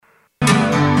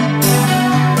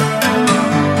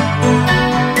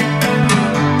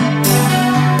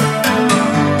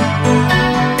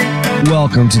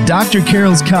Welcome to Dr.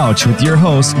 Carol's Couch with your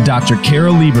host, Dr.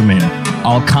 Carol Lieberman.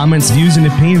 All comments, views, and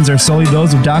opinions are solely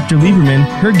those of Dr. Lieberman,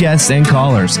 her guests, and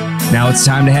callers. Now it's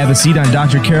time to have a seat on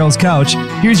Dr. Carol's Couch.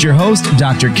 Here's your host,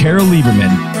 Dr. Carol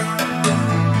Lieberman.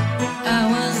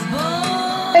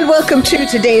 And welcome to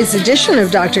today's edition of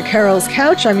Dr. Carol's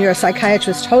Couch. I'm your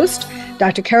psychiatrist host,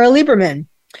 Dr. Carol Lieberman.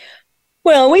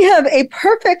 Well, we have a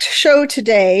perfect show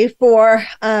today for,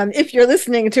 if you're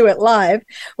listening to it live,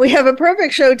 we have a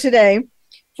perfect show today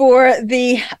for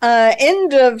the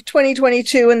end of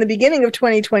 2022 and the beginning of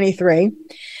 2023,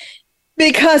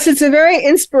 because it's a very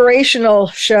inspirational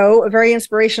show, a very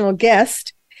inspirational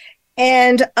guest.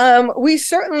 And we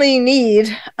certainly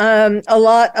need a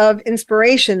lot of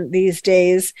inspiration these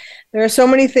days. There are so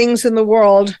many things in the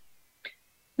world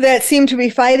that seem to be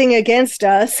fighting against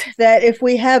us, that if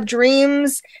we have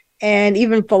dreams and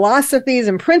even philosophies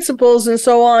and principles and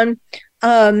so on,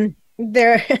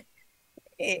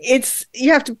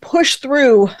 you have to push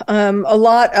through a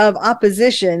lot of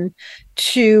opposition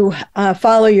to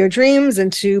follow your dreams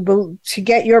and to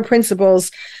get your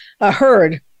principles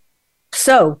heard.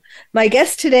 So my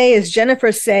guest today is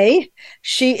Jennifer Sey.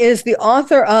 She is the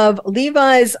author of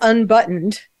Levi's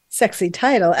Unbuttoned. Sexy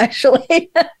title,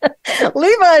 actually.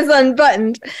 Levi's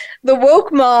Unbuttoned. The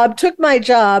woke mob took my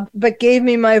job, but gave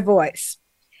me my voice.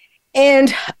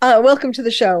 And welcome to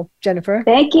the show, Jennifer.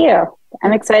 Thank you.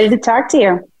 I'm excited to talk to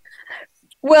you.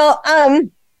 Well,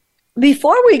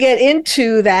 before we get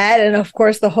into that, and of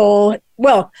course I was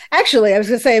going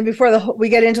to say before we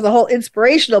get into the whole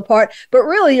inspirational part, but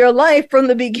really your life from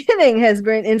the beginning has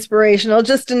been inspirational,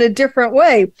 just in a different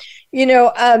way. You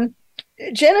know,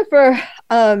 Jennifer,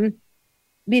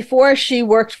 before she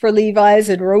worked for Levi's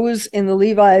and rose in the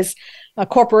Levi's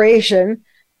corporation,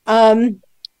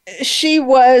 she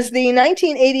was the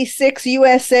 1986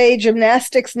 USA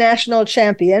Gymnastics National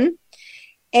Champion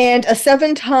and a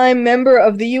 7-time member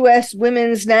of the U.S.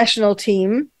 Women's National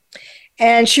Team.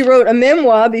 And she wrote a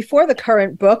memoir before the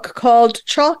current book called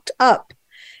Chalked Up,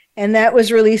 and that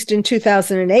was released in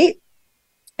 2008.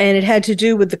 And it had to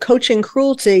do with the coaching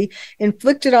cruelty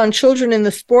inflicted on children in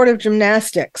the sport of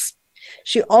gymnastics.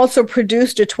 She also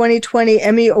produced a 2020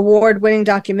 Emmy Award-winning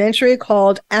documentary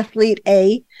called Athlete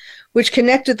A, which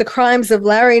connected the crimes of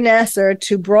Larry Nassar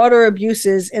to broader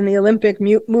abuses in the Olympic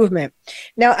movement.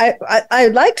 Now,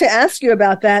 I'd like to ask you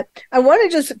about that. I want to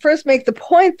just first make the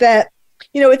point that,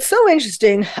 you know, it's so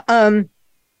interesting.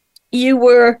 You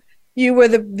were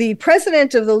the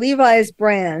president of the Levi's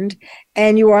brand,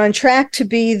 and you were on track to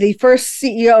be the first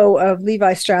CEO of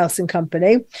Levi Strauss &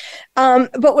 Company.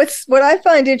 But what I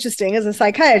find interesting as a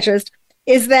psychiatrist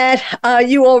is that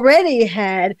you already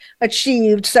had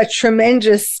achieved such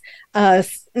tremendous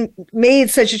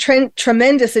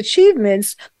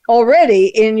achievements already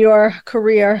in your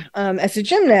career as a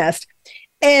gymnast.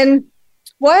 And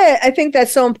why I think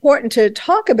that's so important to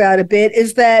talk about a bit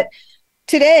is that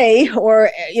today, or,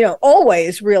 you know,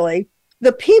 always really,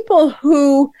 the people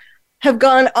who have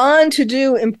gone on to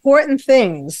do important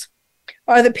things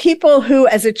are the people who,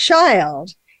 as a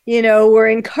child, you know, were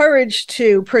encouraged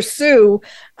to pursue,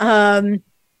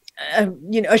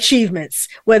 achievements,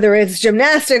 whether it's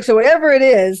gymnastics or whatever it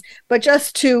is, but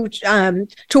just to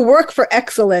work for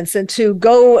excellence and to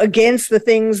go against the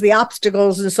things, the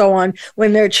obstacles and so on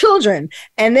when they're children.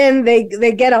 And then they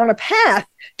get on a path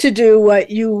to do what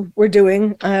you were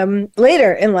doing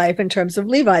later in life in terms of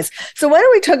Levi's. So why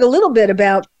don't we talk a little bit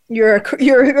about your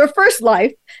first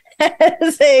life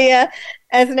as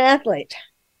an athlete?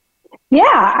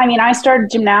 Yeah, I mean, I started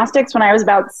gymnastics when I was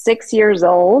about 6 years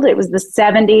old. It was the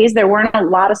 70s. There weren't a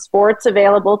lot of sports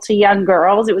available to young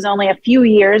girls. It was only a few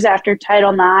years after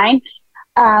Title IX.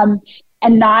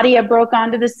 And Nadia broke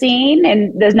onto the scene in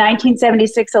the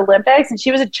 1976 Olympics, and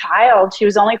she was a child. She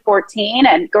was only 14,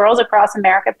 and girls across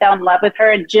America fell in love with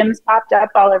her, and gyms popped up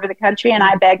all over the country, and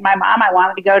I begged my mom I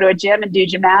wanted to go to a gym and do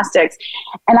gymnastics.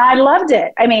 And I loved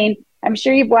it. I mean, I'm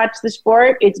sure you've watched the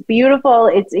sport. It's beautiful.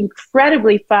 It's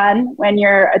incredibly fun when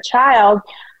you're a child.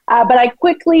 But I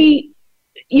quickly,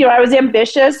 I was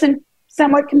ambitious and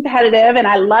somewhat competitive, and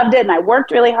I loved it, and I worked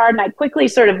really hard, and I quickly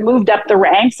sort of moved up the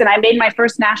ranks, and I made my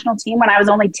first national team when I was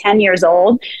only 10 years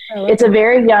old. It's a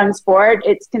very young sport.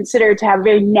 It's considered to have a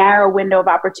very narrow window of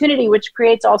opportunity, which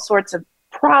creates all sorts of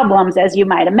problems, as you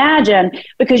might imagine,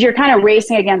 because you're kind of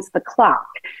racing against the clock.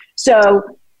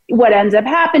 So what ends up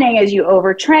happening is you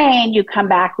overtrain, you come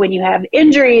back when you have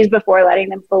injuries before letting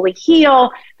them fully heal.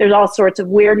 There's all sorts of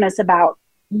weirdness about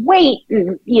weight,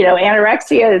 and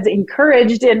anorexia is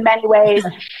encouraged in many ways.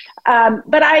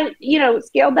 But I,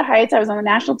 scaled the heights. I was on the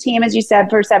national team, as you said,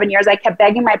 for 7 years. I kept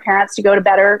begging my parents to go to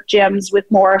better gyms with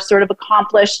more sort of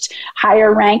accomplished,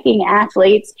 higher ranking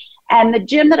athletes. And the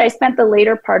gym that I spent the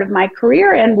later part of my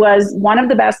career in was one of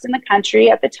the best in the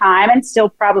country at the time, and still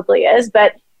probably is,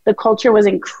 but the culture was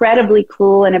incredibly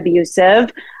cruel and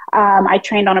abusive. I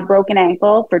trained on a broken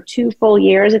ankle for 2 full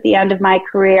years at the end of my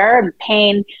career, and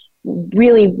pain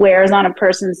really wears on a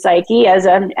person's psyche, as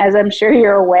I'm sure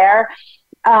you're aware.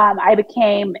 I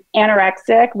became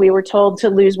anorexic. We were told to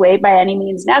lose weight by any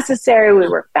means necessary. We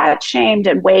were fat shamed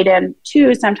and weighed in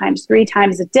 2, sometimes 3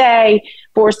 times a day,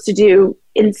 forced to do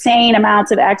insane amounts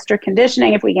of extra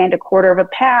conditioning if we gained a quarter of a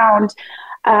pound.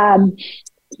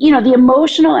 The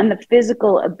emotional and the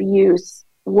physical abuse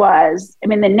was,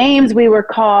 the names we were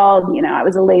called, I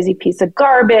was a lazy piece of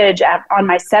garbage on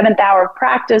my 7th hour of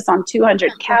practice on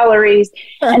 200 calories.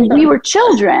 And we were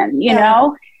children, you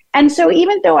know? And so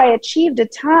even though I achieved a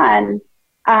ton,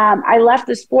 I left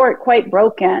the sport quite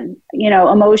broken,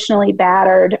 emotionally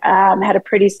battered, had a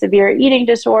pretty severe eating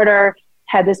disorder,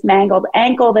 had this mangled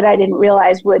ankle that I didn't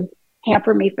realize would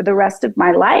hamper me for the rest of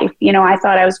my life. I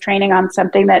thought I was training on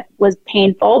something that was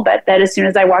painful, but that as soon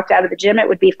as I walked out of the gym, it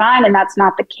would be fine. And that's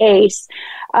not the case.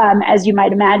 As you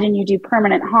might imagine, you do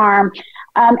permanent harm.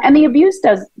 And the abuse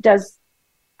does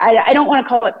I don't want to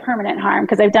call it permanent harm,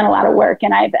 because I've done a lot of work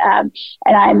and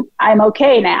I'm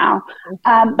okay now.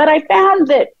 But I found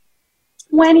that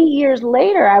 20 years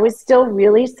later, I was still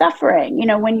really suffering.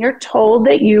 When you're told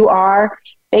that you are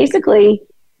basically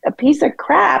a piece of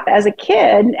crap as a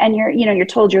kid, and you're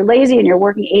told you're lazy and you're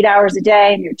working 8 hours a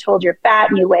day, and you're told you're fat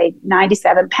and you weigh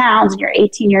 97 pounds and you're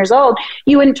 18 years old,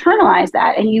 you internalize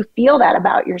that and you feel that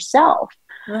about yourself.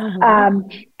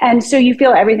 And so you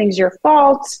feel everything's your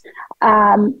fault.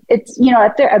 It's,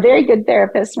 a very good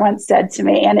therapist once said to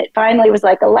me, and it finally was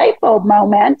like a light bulb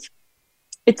moment.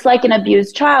 It's like an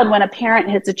abused child. When a parent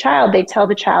hits a child, they tell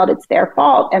the child it's their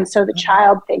fault. And so the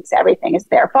child thinks everything is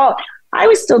their fault. I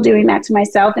was still doing that to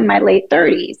myself in my late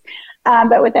 30s.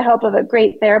 But with the help of a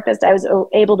great therapist, I was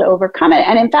able to overcome it.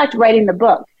 And in fact, writing the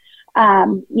book,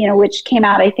 which came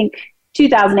out, I think,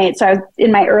 2008. So I was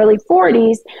in my early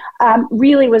 40s,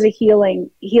 really was a healing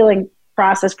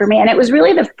process for me. And it was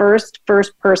really the first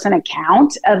person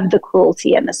account of the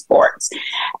cruelty in the sports.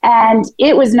 And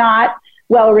it was not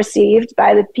well received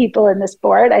by the people in the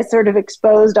sport. I sort of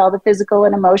exposed all the physical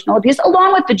and emotional abuse,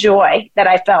 along with the joy that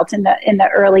I felt in the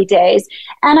early days.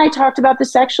 And I talked about the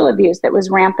sexual abuse that was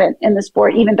rampant in the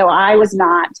sport. Even though I was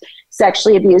not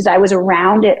sexually abused, I was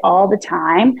around it all the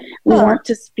time. We weren't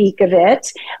to speak of it,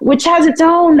 which has its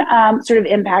own sort of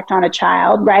impact on a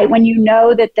child, right? When you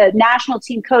know that the national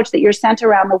team coach that you're sent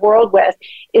around the world with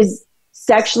is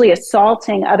sexually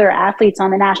assaulting other athletes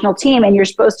on the national team, and you're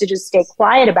supposed to just stay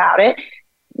quiet about it,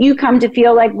 you come to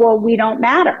feel like, well, we don't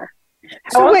matter.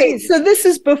 So this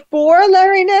is before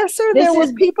Larry Nassar? There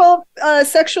was people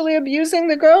sexually abusing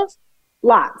the girls?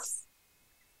 Lots.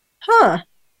 Huh.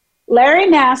 Larry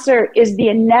Nassar is the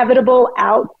inevitable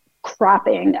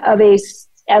outcropping of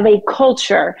a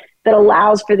culture that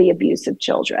allows for the abuse of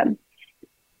children.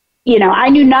 I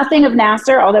knew nothing of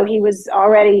Nassar, although he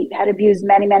had abused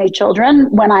many, many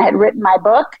children when I had written my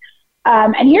book.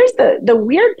 And here's the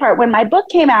weird part. When my book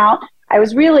came out, it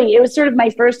was sort of my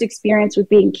first experience with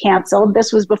being canceled.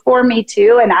 This was before Me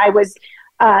Too, and I was,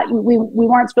 we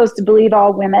weren't supposed to believe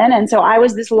all women. And so I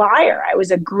was this liar. I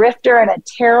was a grifter and a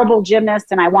terrible gymnast,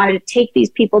 and I wanted to take these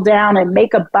people down and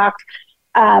make a buck.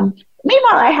 Meanwhile,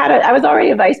 I was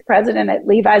already a vice president at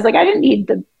Levi's. Like, I didn't need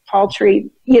the paltry,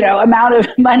 amount of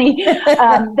money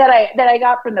that I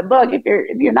got from the book. If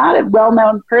you're not a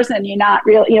well-known person, you're not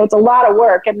real. It's a lot of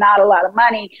work and not a lot of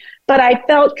money. But I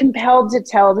felt compelled to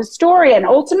tell the story, and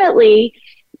ultimately,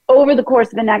 over the course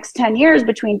of the next 10 years,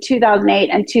 between 2008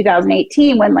 and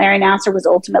 2018, when Larry Nassar was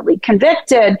ultimately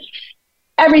convicted,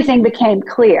 everything became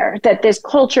clear that this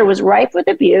culture was rife with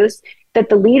abuse. That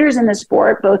the leaders in the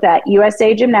sport, both at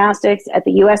USA Gymnastics, at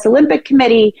the U.S. Olympic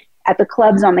Committee, at the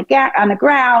clubs on the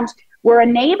ground, were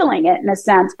enabling it in a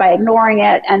sense by ignoring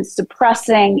it and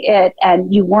suppressing it,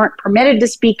 and you weren't permitted to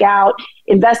speak out.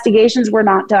 Investigations were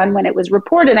not done when it was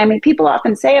reported. People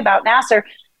often say about Nassar,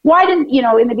 why didn't,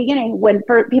 in the beginning when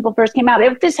people first came out,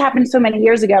 if this happened so many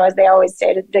years ago, as they always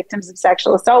say to victims of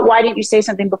sexual assault, why didn't you say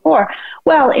something before?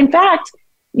 Well, in fact,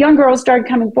 young girls started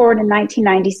coming forward in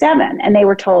 1997, and they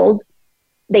were told.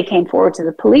 They came forward to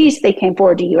the police. They came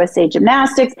forward to USA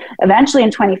Gymnastics, eventually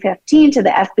in 2015 to the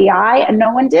FBI, and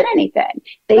no one did anything.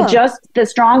 The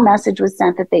strong message was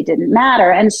sent that they didn't matter.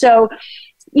 And so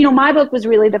my book was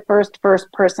really the first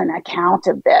person account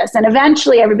of this. And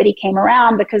eventually everybody came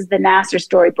around because the Nassar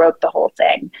story broke the whole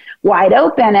thing wide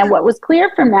open. And what was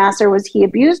clear from Nassar was he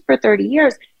abused for 30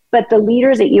 years, but the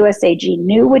leaders at USAG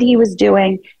knew what he was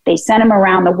doing. They sent him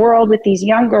around the world with these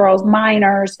young girls,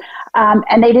 minors,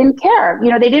 and they didn't care.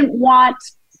 They didn't want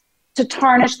to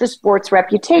tarnish the sport's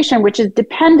reputation, which is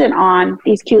dependent on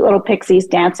these cute little pixies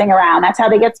dancing around. That's how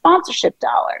they get sponsorship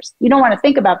dollars. You don't want to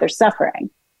think about their suffering.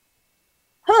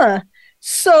 Huh.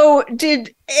 So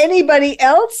did anybody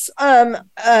else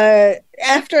after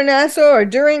Nassar or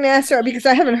during Nassar, because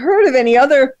I haven't heard of any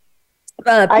other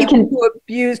people who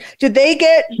abused, did they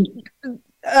get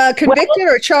convicted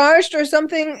or charged or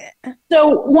something?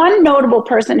 So one notable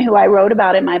person who I wrote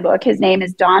about in my book, his name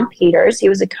is Don Peters. He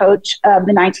was a coach of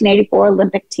the 1984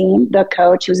 Olympic team, the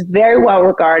coach. He was very well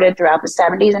regarded throughout the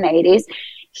 70s and 80s.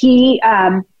 He,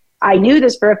 I knew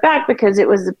this for a fact because it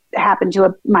happened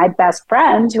to my best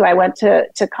friend who I went to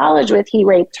college with. He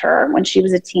raped her when she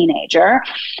was a teenager.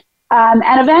 And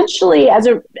eventually,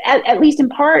 at least in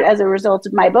part as a result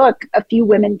of my book, a few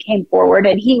women came forward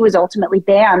and he was ultimately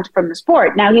banned from the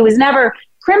sport. Now, he was never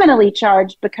criminally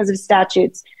charged because of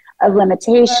statutes of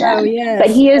limitation, but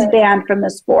he is banned from the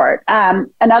sport.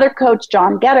 Another coach,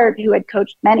 John Geddert, who had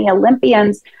coached many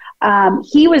Olympians,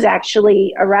 he was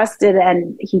actually arrested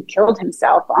and he killed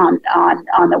himself on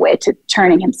the way to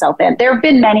turning himself in. There have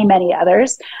been many, many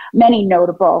others, many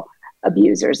notable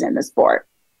abusers in the sport.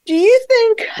 Do you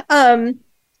think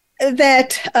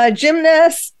that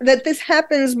gymnasts, that this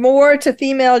happens more to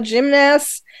female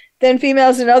gymnasts than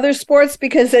females in other sports?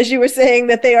 Because as you were saying,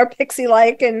 that they are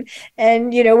pixie-like and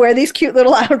wear these cute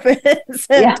little outfits.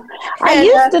 I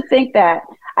used to think that.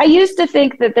 I used to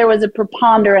think that there was a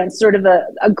preponderance, sort of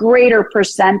a greater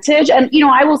percentage. And,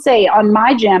 I will say on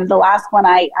my gym, the last one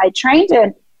I trained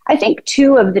in, I think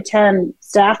 2 of the 10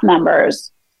 staff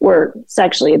members were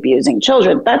sexually abusing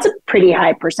children. That's a pretty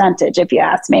high percentage, if you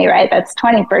ask me, right? That's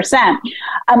 20%.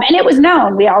 And it was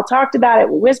known. We all talked about it.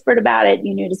 We whispered about it.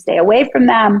 You knew to stay away from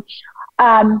them.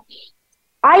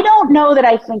 I don't know that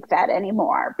I think that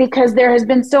anymore because there has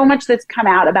been so much that's come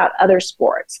out about other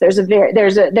sports. There's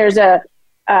a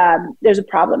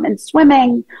problem in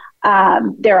swimming.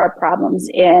 There are problems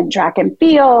in track and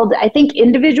field. I think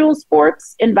individual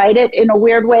sports invite it in a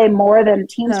weird way more than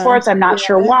team sports. I'm not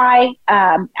sure why.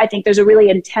 I think there's a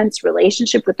really intense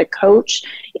relationship with the coach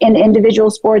in individual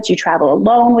sports. You travel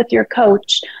alone with your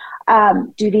coach.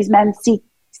 Do these men seek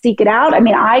it out? I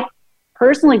mean, I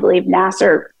personally believe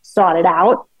Nassar sought it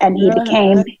out and he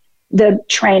became the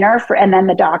trainer and then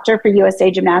the doctor for USA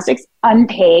Gymnastics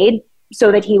unpaid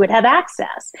so that he would have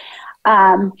access.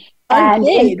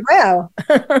 Unpaid, wow.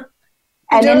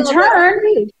 And in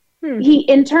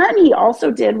turn, he also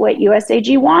did what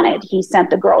USAG wanted. He sent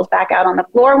the girls back out on the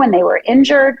floor when they were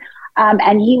injured,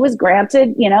 and he was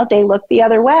granted, they looked the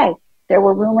other way. There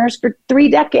were rumors for 3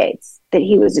 decades that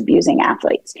he was abusing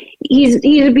athletes. He's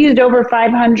abused over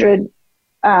 500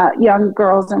 young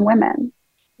girls and women.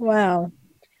 Wow.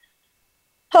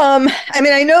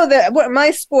 I know that what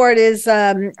my sport is,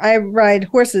 I ride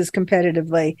horses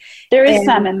competitively. There is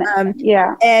some in that,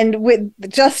 yeah. And with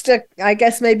I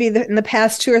guess maybe in the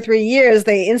past 2 or 3 years,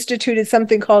 they instituted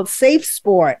something called Safe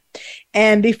Sport.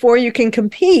 And before you can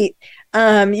compete,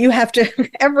 you have to,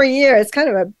 every year, it's kind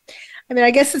of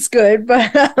I guess it's good,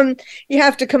 but you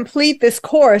have to complete this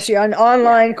course, an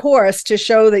online course to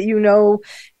show that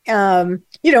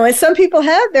and some people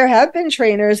there have been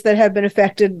trainers that have been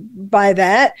affected by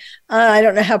that. I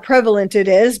don't know how prevalent it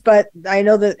is, but I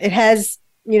know that it has,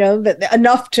 that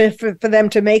enough for them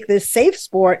to make this Safe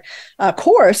Sport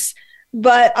course.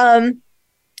 But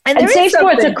and Safe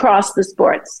Sports across the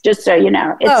sports, just so you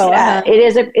know,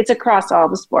 it's across all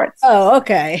the sports. Oh,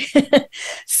 okay.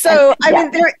 So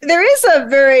there is a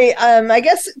very, I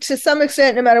guess to some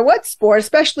extent, no matter what sport,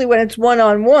 especially when it's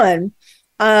one-on-one.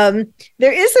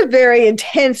 There is a very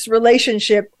intense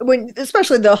relationship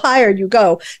especially the higher you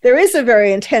go, there is a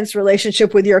very intense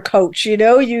relationship with your coach.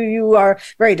 You are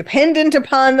very dependent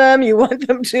upon them. You want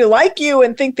them to like you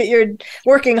and think that you're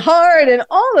working hard and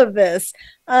all of this.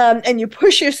 And you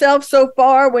push yourself so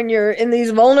far when you're in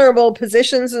these vulnerable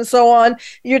positions and so on,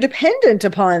 you're dependent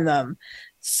upon them.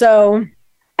 So.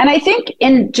 And I think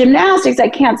in gymnastics, I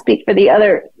can't speak for the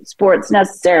other sports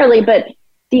necessarily, but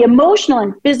the emotional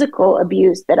and physical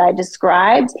abuse that I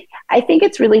described, I think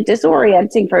it's really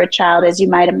disorienting for a child, as you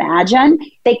might imagine.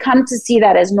 They come to see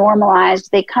that as normalized.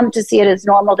 They come to see it as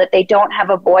normal that they don't have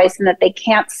a voice and that they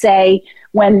can't say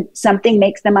when something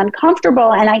makes them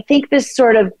uncomfortable. And I think this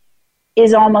sort of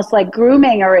is almost like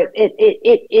grooming, or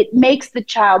it makes the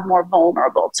child more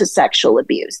vulnerable to sexual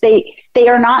abuse. They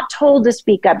are not told to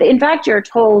speak up. In fact, you're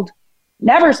told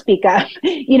never speak up.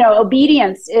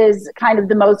 Obedience is kind of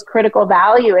the most critical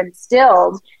value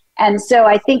instilled. And so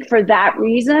I think for that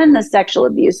reason, the sexual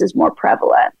abuse is more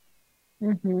prevalent.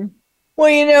 Mm-hmm.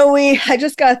 Well, I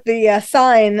just got the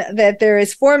sign that there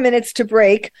is 4 minutes to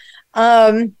break.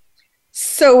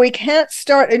 So we can't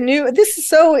start this is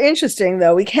so interesting,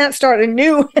 though. We can't start a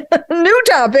new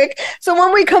topic. So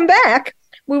when we come back,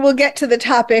 we will get to the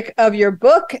topic of your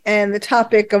book and the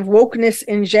topic of wokeness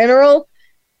in general,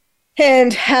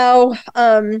 and how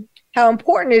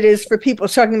important it is for people,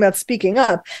 talking about speaking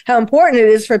up, how important it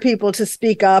is for people to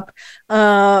speak up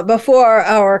before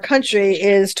our country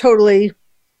is totally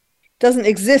doesn't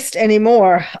exist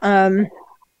anymore.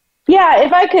 Yeah,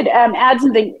 if I could add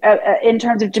something in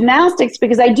terms of gymnastics,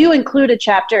 because I do include a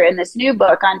chapter in this new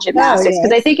book on gymnastics,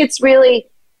 because I think it's really,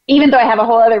 even though I have a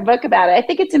whole other book about it, I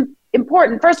think it's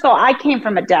important. First of all, I came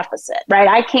from a deficit, right?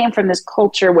 I came from this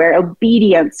culture where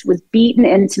obedience was beaten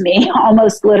into me,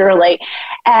 almost literally.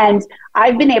 And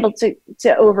I've been able to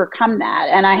overcome that.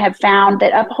 And I have found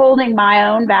that upholding my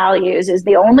own values is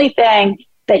the only thing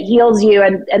that heals you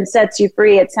and sets you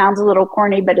free. It sounds a little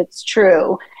corny, but it's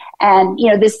true. And,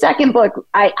 this second book,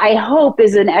 I hope,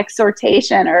 is an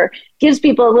exhortation or gives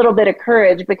people a little bit of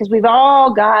courage, because we've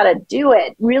all got to do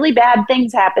it. Really bad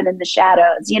things happen in the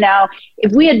shadows.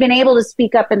 If we had been able to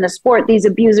speak up in the sport, these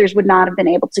abusers would not have been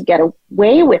able to get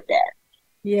away with it.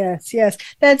 Yes.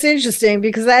 That's interesting,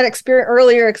 because that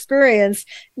earlier experience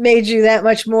made you that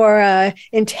much more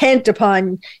intent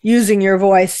upon using your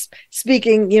voice,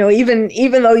 speaking,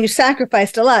 even though you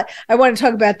sacrificed a lot. I want to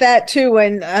talk about that too.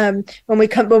 When we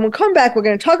come back, we're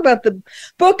going to talk about the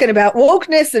book and about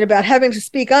wokeness and about having to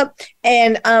speak up.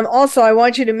 And also I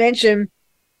want you to mention,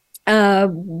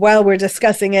 while we're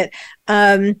discussing it,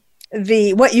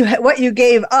 what you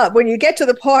gave up when you get to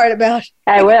the part about.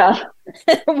 I will.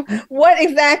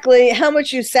 How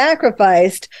much you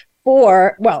sacrificed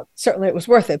for, well, certainly it was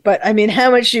worth it, but I mean,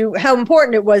 how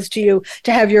important it was to you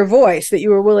to have your voice, that you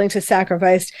were willing to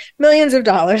sacrifice millions of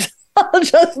dollars. I'll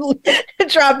just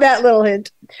drop that little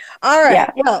hint. All right. Yeah.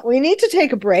 Well, we need to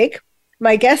take a break.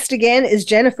 My guest again is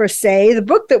Jennifer Sey. The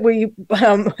book that we're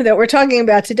talking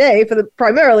about today,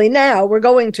 primarily now, we're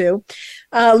going to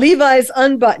Levi's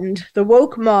Unbuttoned: The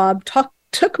Woke Mob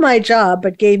Took My Job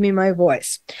but Gave Me My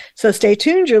Voice. So stay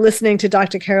tuned. You're listening to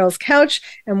Dr. Carol's Couch,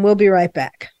 and we'll be right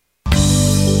back.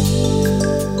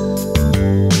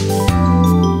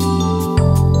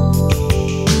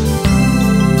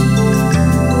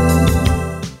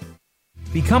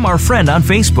 Become our friend on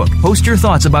Facebook. Post your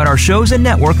thoughts about our shows and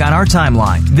network on our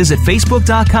timeline. Visit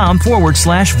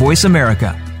facebook.com/Voice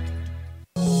America.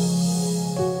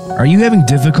 Are you having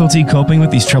difficulty coping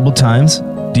with these troubled times?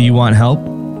 Do you want help?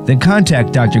 Then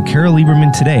contact Dr. Carol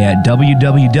Lieberman today at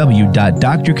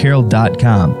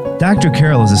www.drcarol.com. Dr.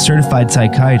 Carol is a certified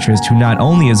psychiatrist who not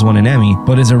only has won an Emmy,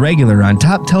 but is a regular on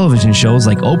top television shows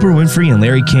like Oprah Winfrey and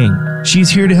Larry King.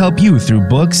 She's here to help you through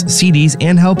books, CDs,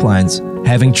 and helplines.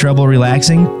 Having trouble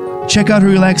relaxing? Check out her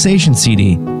relaxation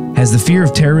CD. Has the fear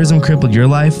of terrorism crippled your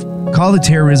life? Call the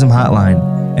Terrorism Hotline.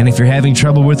 And if you're having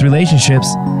trouble with relationships,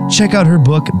 check out her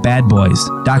book, Bad Boys.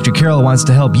 Dr. Carol wants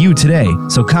to help you today,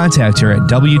 so contact her at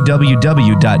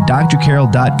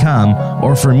www.drcarol.com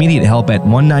or for immediate help at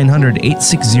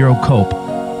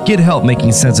 1-900-860-COPE. Get help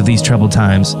making sense of these troubled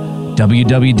times.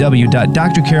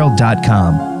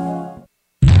 www.drcarol.com.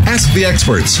 Ask the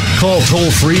experts. Call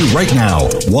toll-free right now,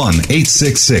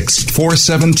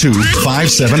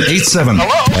 1-866-472-5787.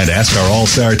 And ask our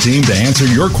All-Star team to answer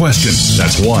your question.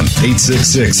 That's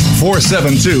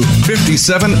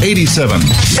 1-866-472-5787.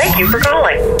 Thank you for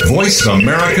calling.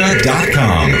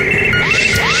 VoiceAmerica.com.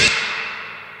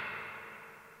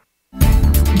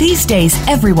 These days,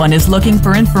 everyone is looking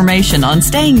for information on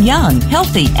staying young,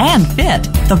 healthy, and fit.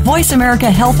 The Voice America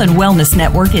Health and Wellness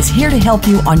Network is here to help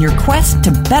you on your quest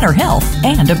to better health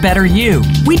and a better you.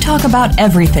 We talk about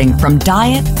everything from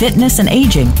diet, fitness, and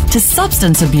aging to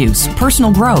substance abuse,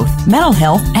 personal growth, mental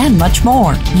health, and much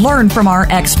more. Learn from our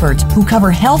experts who cover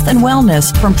health and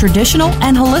wellness from traditional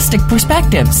and holistic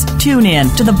perspectives. Tune in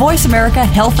to the Voice America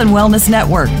Health and Wellness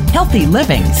Network. Healthy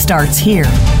living starts here.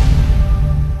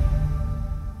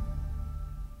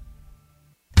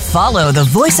 Follow the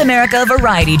Voice America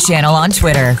Variety channel on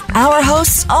Twitter. Our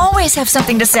hosts always have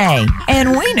something to say,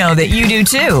 and we know that you do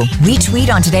too. We tweet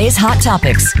on today's hot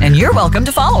topics, and you're welcome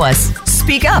to follow us.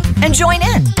 Speak up and join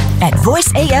in at Voice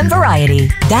AM Variety.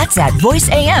 That's at Voice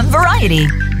AM Variety.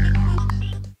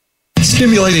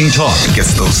 Stimulating talk.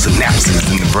 Gets those synapses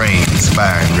in the brain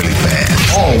firing really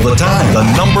fast. All the time. The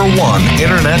 #1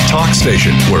 internet talk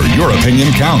station where your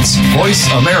opinion counts.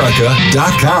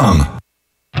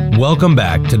 VoiceAmerica.com. Welcome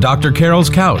back to Dr.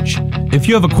 Carol's Couch. If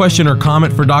you have a question or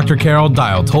comment for Dr. Carol,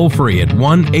 dial toll free at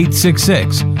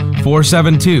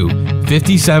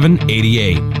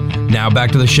 1-866-472-5788. Now back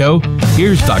to the show.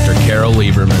 Here's Dr. Carol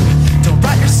Lieberman.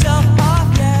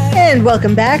 And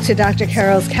welcome back to Dr.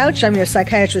 Carol's Couch. I'm your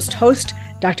psychiatrist host,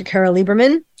 Dr. Carol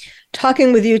Lieberman,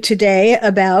 talking with you today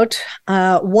about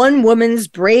one woman's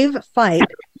brave fight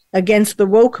against the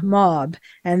woke mob.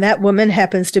 And that woman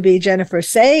happens to be Jennifer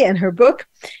Sey, and her book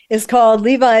is called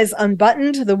Levi's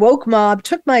Unbuttoned: The Woke Mob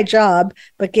Took My Job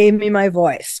But Gave Me My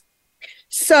Voice.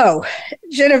 So,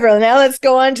 Jennifer, now let's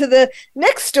go on to the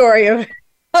next story of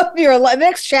your life,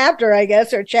 next chapter, I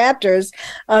guess, or chapters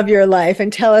of your life,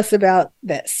 and tell us about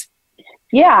this.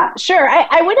 Yeah, sure.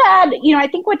 I would add, I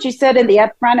think what you said in the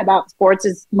upfront about sports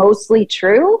is mostly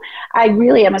true. I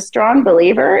really am a strong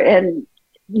believer in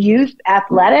youth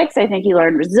athletics. I think you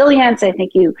learn resilience. I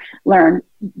think you learn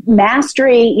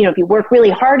mastery. If you work really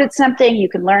hard at something, you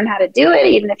can learn how to do it,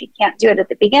 even if you can't do it at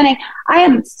the beginning. I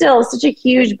am still such a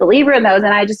huge believer in those.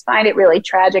 And I just find it really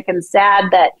tragic and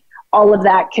sad that all of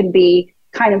that can be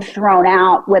kind of thrown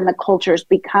out when the cultures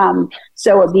become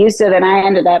so abusive. And I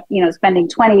ended up, spending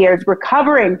 20 years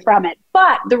recovering from it.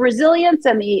 But the resilience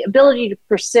and the ability to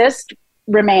persist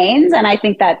remains. And I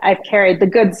think that I've carried the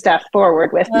good stuff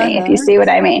forward with me, if you see what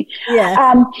I mean.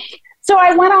 Yeah. So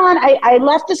I went on, I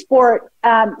left the sport,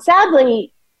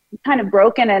 sadly, kind of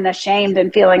broken and ashamed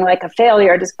and feeling like a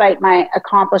failure despite my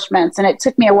accomplishments. And it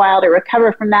took me a while to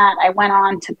recover from that. I went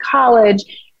on to college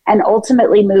and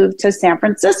ultimately moved to San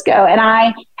Francisco. And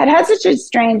I had such a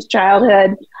strange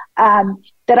childhood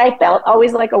that I felt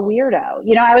always like a weirdo.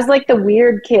 I was like the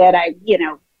weird kid. I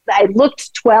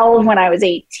looked 12 when I was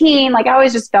 18. Like I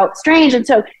always just felt strange. And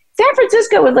so San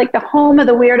Francisco was like the home of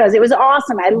the weirdos. It was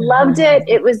awesome. I loved it.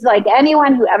 It was like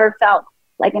anyone who ever felt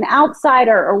like an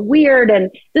outsider or weird.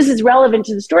 And this is relevant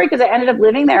to the story because I ended up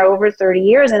living there over 30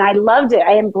 years and I loved it.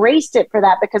 I embraced it for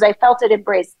that because I felt it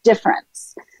embraced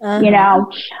difference.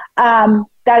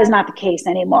 That is not the case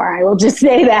anymore. I will just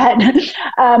say that.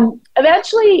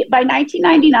 Eventually, by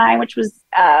 1999, which was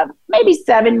maybe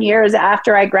 7 years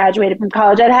after I graduated from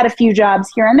college, I'd had a few jobs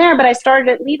here and there, but I started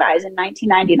at Levi's in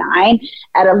 1999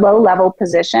 at a low-level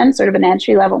position, sort of an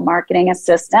entry-level marketing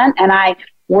assistant, and I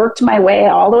worked my way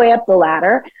all the way up the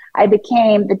ladder. I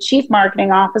became the chief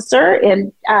marketing officer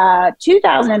in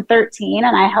 2013,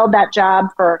 and I held that job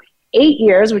for 8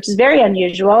 years, which is very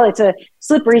unusual. It's a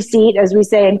slippery seat, as we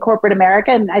say in corporate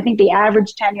America. And I think the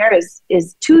average tenure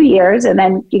is 2 years, and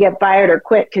then you get fired or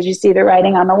quit because you see the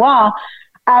writing on the wall.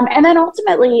 And then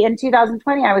ultimately in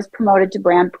 2020, I was promoted to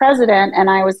brand president, and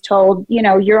I was told,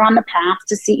 you're on the path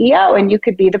to CEO, and you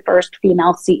could be the first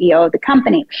female CEO of the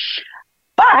company.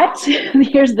 But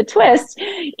here's the twist.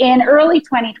 In early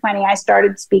 2020, I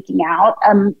started speaking out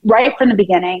right from the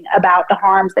beginning about the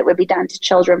harms that would be done to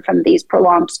children from these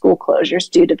prolonged school closures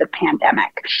due to the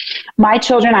pandemic. My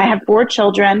children, I have 4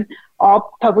 children,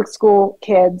 all public school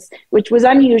kids, which was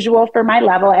unusual for my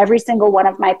level. Every single one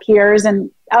of my peers, and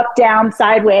up, down,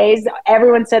 sideways,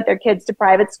 everyone sent their kids to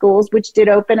private schools, which did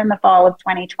open in the fall of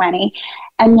 2020.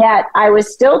 And yet I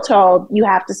was still told, you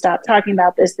have to stop talking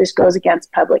about this. This goes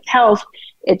against public health.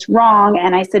 It's wrong.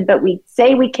 And I said, but we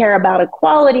say we care about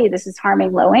equality. This is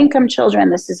harming low-income children.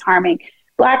 This is harming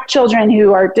Black children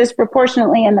who are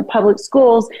disproportionately in the public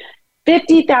schools.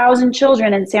 50,000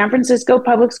 children in San Francisco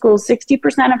public schools,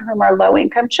 60% of whom are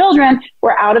low-income children,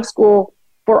 were out of school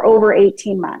for over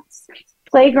 18 months.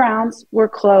 Playgrounds were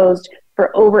closed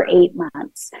for over 8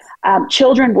 months.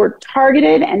 Children were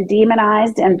targeted and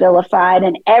demonized and vilified,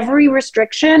 and every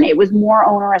restriction, it was more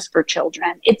onerous for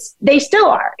children. They still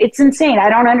are. It's insane. I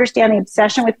don't understand the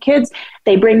obsession with kids.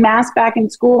 They bring masks back in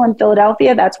school in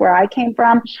Philadelphia. That's where I came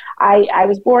from. I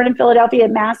was born in Philadelphia.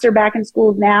 Masks are back in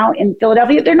schools now in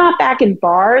Philadelphia. They're not back in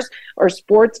bars or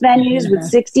sports venues with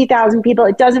 60,000 people.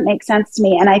 It doesn't make sense to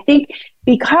me. And I think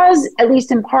because, at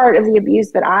least in part of the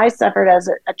abuse that I suffered as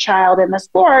a child in the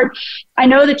sport, I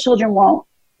know that children won't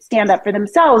stand up for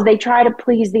themselves. They try to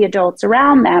please the adults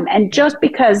around them. And just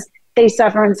because they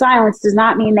suffer in silence does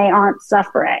not mean they aren't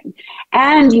suffering.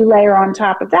 And you layer on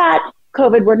top of that,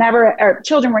 children were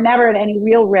never at any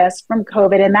real risk from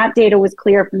COVID. And that data was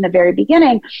clear from the very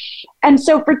beginning. And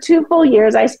so for 2 full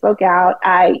years, I spoke out.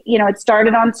 It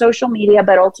started on social media,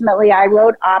 but ultimately I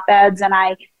wrote op-eds and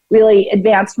I really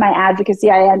advanced my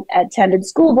advocacy. I attended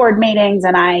school board meetings,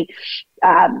 and I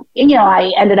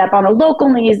ended up on the local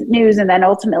news and then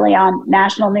ultimately on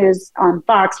national news on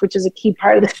Fox, which is a key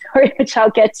part of the story, which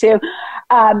I'll get to.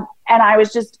 And I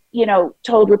was just,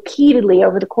 told repeatedly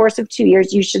over the course of 2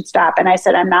 years, you should stop. And I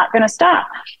said, I'm not going to stop.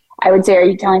 I would say, are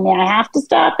you telling me I have to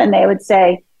stop? And they would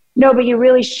say, no, but you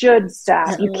really should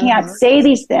stop. You can't say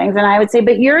these things. And I would say,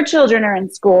 but your children are in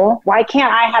school. Why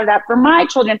can't I have that for my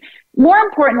children? More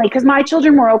importantly, because my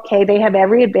children were okay. They have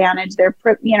every advantage.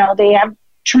 They have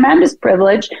tremendous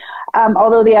privilege,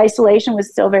 although the isolation was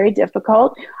still very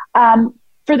difficult.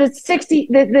 For the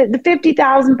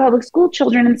 50,000 public school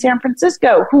children in San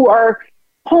Francisco who are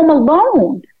home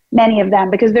alone, many of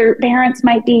them, because their parents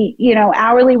might be,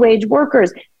 hourly wage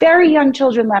workers, very young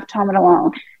children left home and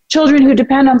alone, children who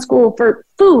depend on school for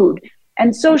food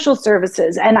and social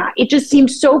services. And it just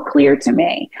seemed so clear to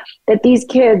me that these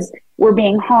kids were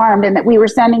being harmed and that we were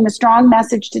sending the strong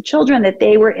message to children that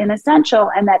they were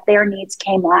inessential and that their needs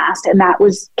came last. And that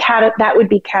would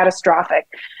be catastrophic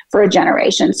for a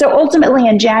generation. So ultimately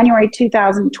in January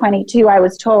 2022, I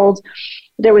was told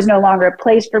there was no longer a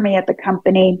place for me at the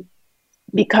company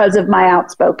because of my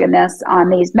outspokenness on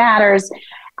these matters.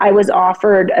 I was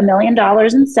offered $1 million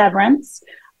in severance,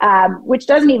 which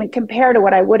doesn't even compare to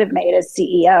what I would have made as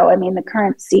CEO. I mean, the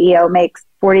current CEO makes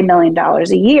 $40 million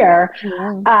a year.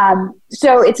 Yeah.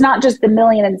 So it's not just the $1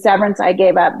 million in severance I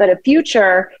gave up, but a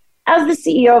future as the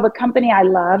CEO of a company I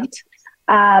loved,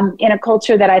 in a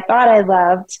culture that I thought I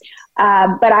loved.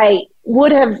 But I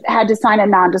would have had to sign a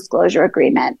non-disclosure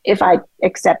agreement if I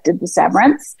accepted the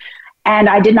severance. And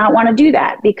I did not want to do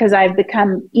that because I've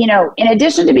become, in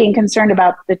addition to being concerned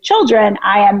about the children,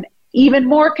 I am even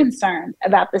more concerned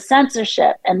about the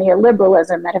censorship and the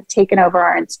illiberalism that have taken over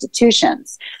our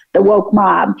institutions, the woke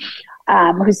mob,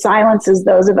 who silences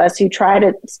those of us who try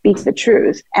to speak the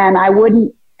truth. And I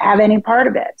wouldn't have any part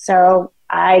of it. So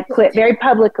I quit very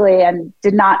publicly and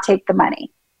did not take the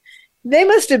money. They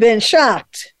must have been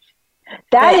shocked.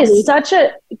 That is such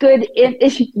a good,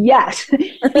 yes,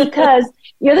 because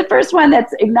you're the first one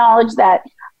that's acknowledged that,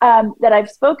 that I've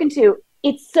spoken to.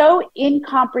 It's so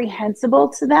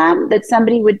incomprehensible to them that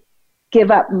somebody would give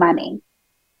up money.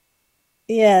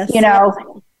 Yes.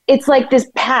 It's like this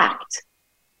pact.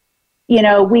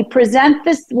 We present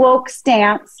this woke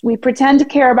stance, we pretend to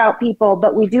care about people,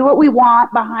 but we do what we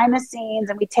want behind the scenes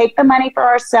and we take the money for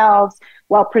ourselves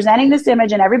while presenting this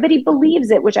image, and everybody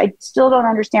believes it, which I still don't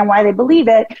understand why they believe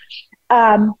it.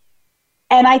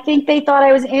 And I think they thought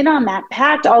I was in on that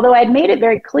pact, although I'd made it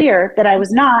very clear that I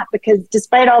was not, because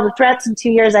despite all the threats in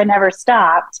 2 years, I never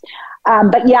stopped.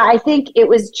 But yeah, I think it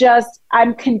was just,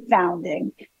 I'm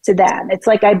confounding to them. It's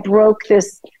like I broke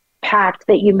this pact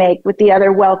that you make with the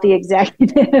other wealthy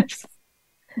executives.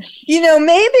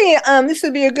 Maybe this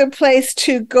would be a good place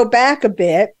to go back a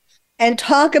bit and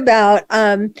talk about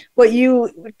what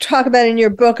you talk about in your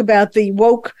book about the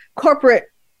woke corporate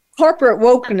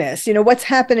wokeness, what's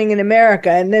happening in America.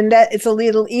 And then that it's a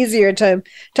little easier to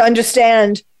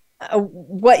understand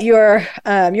what you're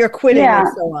quitting and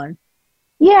so on.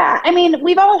 Yeah, I mean,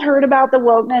 we've all heard about the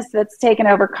wokeness that's taken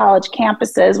over college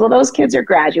campuses. Well, those kids are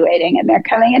graduating and they're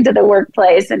coming into the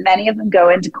workplace, and many of them go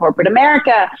into corporate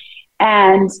America.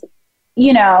 And,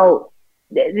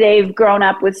 they've grown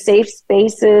up with safe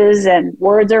spaces and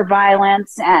words are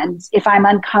violence. And if I'm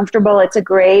uncomfortable, it's a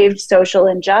grave social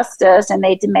injustice. And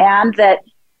they demand that,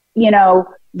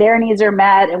 their needs are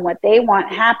met and what they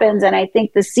want happens. And I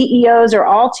think the CEOs are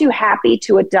all too happy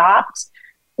to adopt.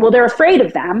 Well, they're afraid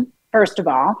of them. First of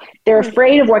all, they're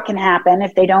afraid of what can happen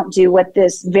if they don't do what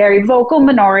this very vocal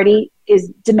minority is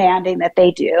demanding that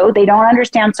they do. They don't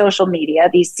understand social media,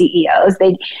 these CEOs.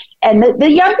 And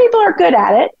the young people are good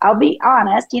at it. I'll be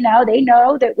honest. They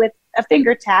know that with a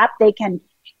finger tap, they can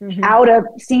out a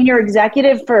senior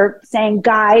executive for saying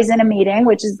guys in a meeting,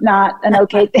 which is not an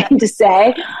okay thing to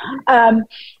say.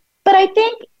 But I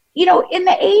think, in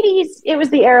the 80s, it was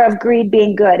the era of greed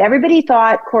being good. Everybody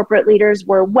thought corporate leaders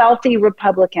were wealthy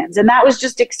Republicans, and that was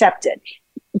just accepted.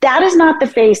 That is not the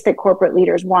face that corporate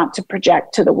leaders want to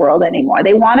project to the world anymore.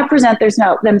 They want to present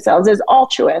themselves as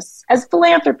altruists, as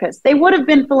philanthropists. They would have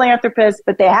been philanthropists,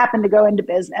 but they happen to go into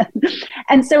business.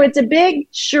 And so it's a big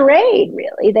charade,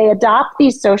 really. They adopt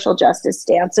these social justice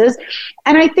stances.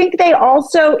 And I think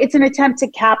it's an attempt to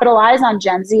capitalize on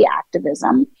Gen Z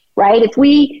activism, right? If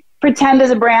we pretend as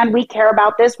a brand we care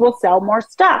about this, we'll sell more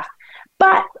stuff.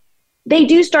 But they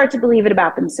do start to believe it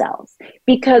about themselves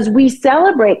because we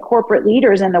celebrate corporate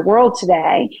leaders in the world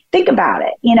today. Think about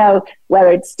it,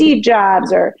 whether it's Steve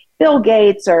Jobs or Bill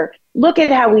Gates, or look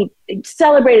at how we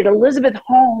celebrated Elizabeth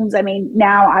Holmes. I mean,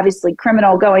 now obviously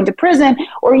criminal going to prison,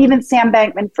 or even Sam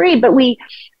Bankman-Fried, but we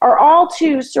are all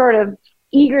too sort of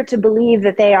eager to believe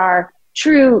that they are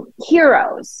true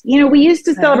heroes. You know, we used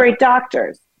to celebrate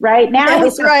doctors, right? Now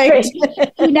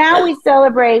now we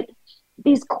celebrate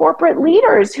these corporate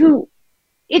leaders who,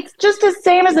 it's just the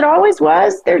same as it always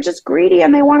was. They're just greedy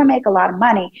and they want to make a lot of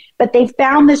money. But they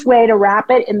found this way to wrap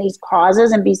it in these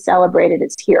causes and be celebrated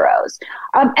as heroes.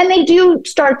 And they do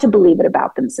start to believe it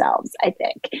about themselves, I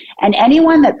think. And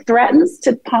anyone that threatens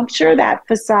to puncture that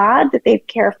facade that they've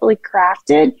carefully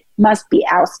crafted must be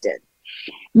ousted.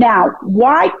 Now,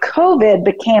 why COVID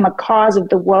became a cause of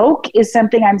the woke is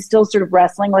something I'm still sort of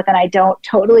wrestling with, and I don't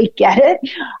totally get it.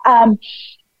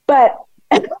 But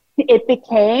it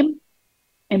became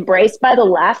embraced by the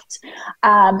left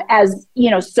as,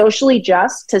 socially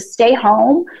just to stay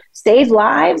home, save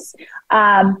lives,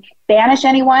 banish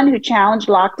anyone who challenged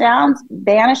lockdowns,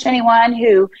 banish anyone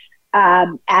who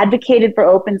advocated for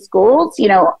open schools.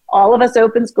 All of us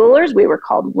open schoolers, we were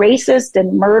called racist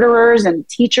and murderers and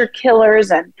teacher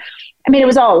killers. And it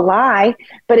was all a lie,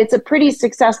 but it's a pretty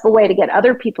successful way to get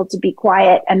other people to be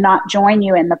quiet and not join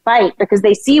you in the fight, because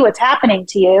they see what's happening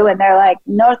to you and they're like,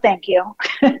 no, thank you.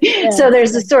 Yeah. So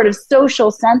there's this sort of social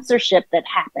censorship that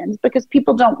happens because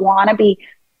people don't want to be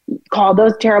called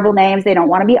those terrible names. They don't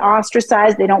want to be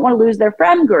ostracized. They don't want to lose their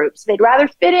friend groups. They'd rather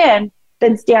fit in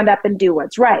than stand up and do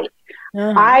what's right.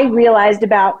 Uh-huh. I realized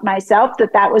about myself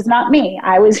that was not me.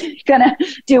 I was going to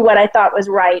do what I thought was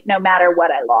right, no matter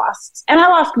what I lost. And I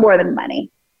lost more than money.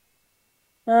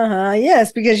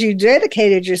 Yes, because you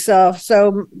dedicated yourself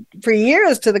so for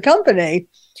years to the company.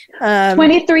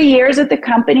 23 years at the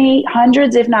company,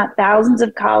 hundreds, if not thousands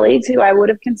of colleagues who I would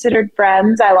have considered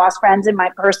friends. I lost friends in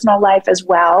my personal life as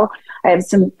well. I have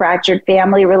some fractured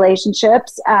family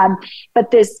relationships.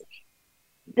 But this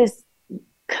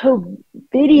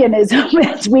COVIDianism,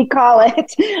 as we call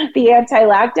it, the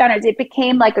anti-lockdowners, it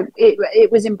became like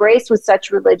it was embraced with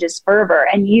such religious fervor,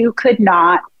 and you could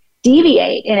not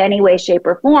deviate in any way, shape,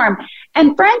 or form.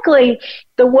 And frankly,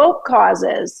 the woke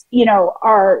causes,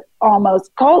 are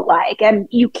almost cult-like, and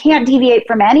you can't deviate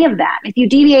from any of them. If you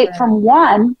deviate from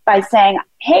one by saying,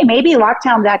 hey, maybe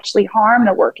lockdowns actually harm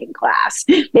the working class,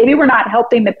 maybe we're not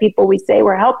helping the people we say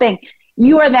we're helping,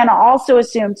 you are then also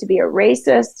assumed to be a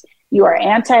racist. You are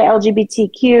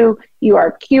anti-LGBTQ. You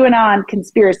are QAnon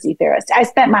conspiracy theorist. I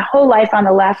spent my whole life on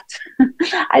the left.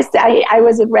 I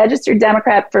was a registered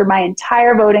Democrat for my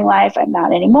entire voting life. I'm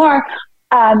not anymore.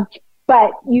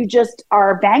 But you just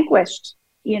are vanquished.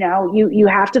 You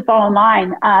have to fall in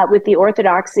line with the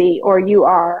orthodoxy, or you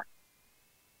are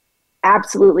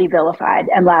absolutely vilified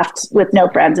and left with no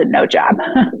friends and no job.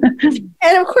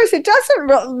 And of course, it doesn't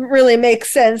really make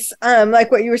sense, like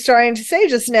what you were starting to say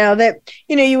just now, that,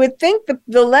 you would think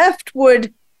the left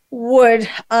would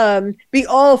be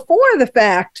all for the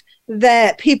fact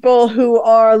that people who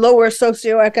are lower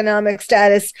socioeconomic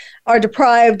status are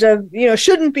deprived of,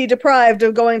 shouldn't be deprived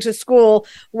of going to school,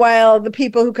 while the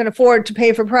people who can afford to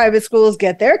pay for private schools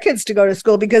get their kids to go to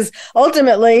school, because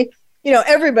ultimately,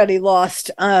 everybody lost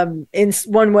in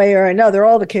one way or another.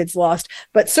 All the kids lost,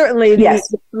 but certainly the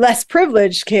less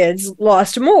privileged kids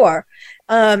lost more.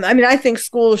 I think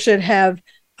schools should have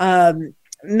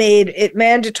made it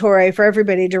mandatory for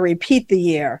everybody to repeat the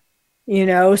year,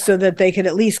 so that they could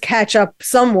at least catch up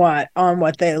somewhat on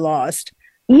what they lost.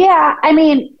 Yeah,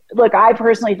 look, I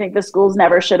personally think the schools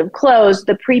never should have closed.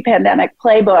 The pre-pandemic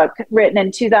playbook written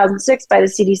in 2006 by the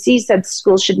CDC said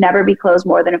schools should never be closed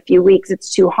more than a few weeks. It's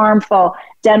too harmful.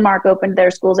 Denmark opened their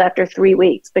schools after 3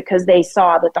 weeks because they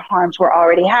saw that the harms were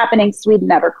already happening. Sweden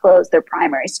never closed their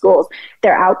primary schools.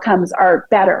 Their outcomes are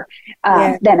better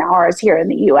than ours here in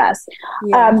the U.S.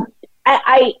 Yeah.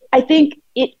 I think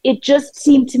it just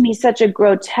seemed to me such a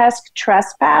grotesque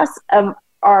trespass of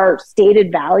our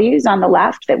stated values on the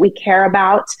left, that we care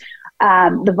about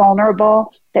the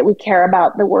vulnerable, that we care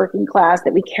about the working class,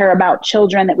 that we care about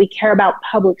children, that we care about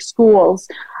public schools.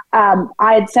 I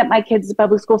had sent my kids to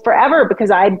public school forever because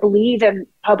I believe in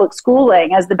public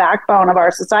schooling as the backbone of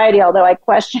our society, although I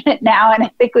question it now, and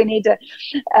I think we need to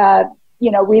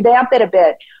revamp it a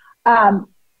bit.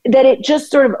 That it just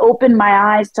sort of opened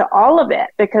my eyes to all of it,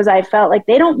 because I felt like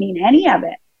they don't mean any of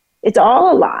it. It's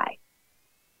all a lie.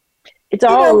 It's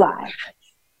all a lie.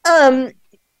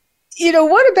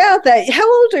 What about that? How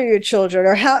old are your children,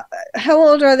 or how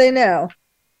old are they now?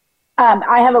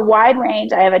 I have a wide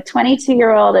range. I have a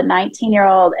 22-year-old, a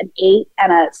 19-year-old, an 8,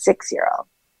 and a 6-year-old.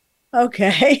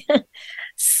 Okay.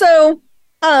 So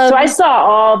I saw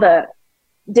all the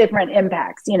different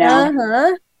impacts,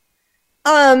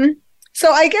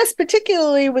 So I guess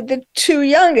particularly with the two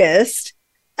youngest,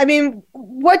 I mean,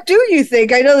 what do you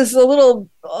think? I know this is a little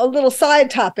side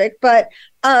topic, but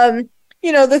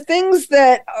the things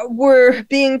that are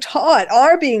being taught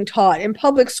in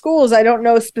public schools. I don't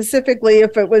know specifically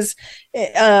if it was,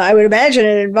 I would imagine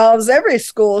it involves every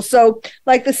school. So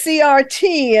like the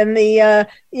CRT and the,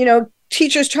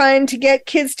 teachers trying to get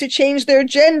kids to change their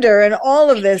gender and all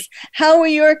of this. How were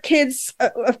your kids,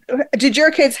 did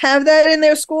your kids have that in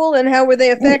their school, and how were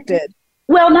they affected?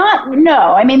 Well,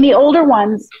 no. I mean, the older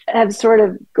ones have sort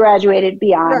of graduated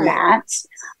beyond that.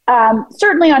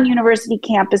 Certainly on university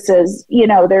campuses,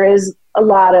 there is a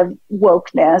lot of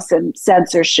wokeness and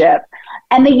censorship.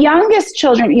 And the youngest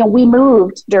children, we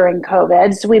moved during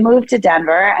COVID. So we moved to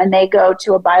Denver, and they go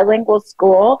to a bilingual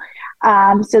school.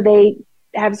 So they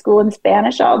have school in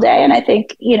Spanish all day. And I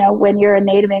think, when you're a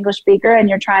native English speaker and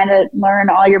you're trying to learn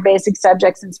all your basic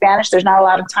subjects in Spanish, there's not a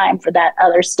lot of time for that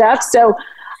other stuff. So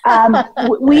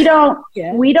we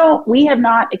have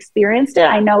not experienced it.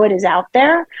 I know it is out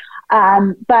there.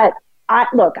 But I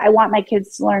want my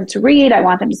kids to learn to read. I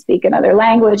want them to speak another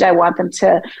language. I want them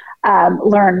to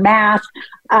learn math.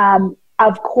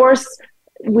 Of course,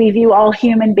 we view all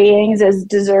human beings as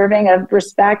deserving of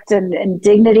respect and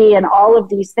dignity and all of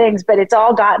these things, but it's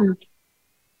all gotten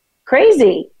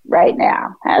crazy right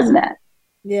now, hasn't it?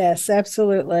 Yes,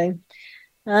 absolutely.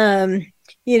 It's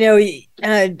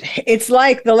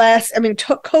like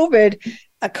COVID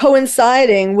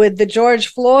coinciding with the George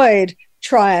Floyd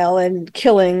trial and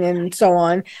killing and so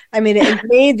on. I mean, it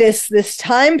made this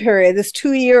time period, this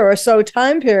 2-year or so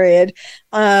time period,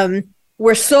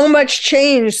 where so much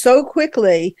changed so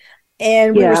quickly,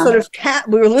 and we were sort of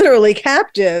we were literally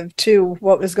captive to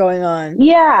what was going on.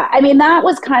 Yeah, I mean, that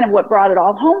was kind of what brought it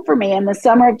all home for me. In the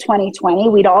summer of 2020,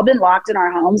 we'd all been locked in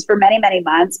our homes for many, many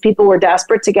months. People were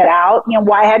desperate to get out.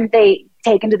 Why hadn't they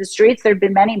taken to the streets? There'd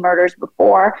been many murders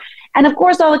before. And of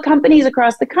course, all the companies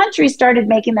across the country started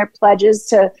making their pledges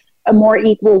to a more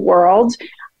equal world.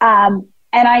 And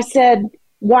I said,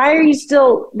 why are you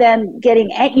still then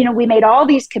getting, we made all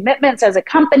these commitments as a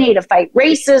company to fight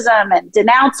racism and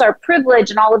denounce our privilege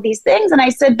and all of these things. And I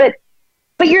said, but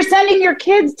you're sending your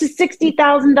kids to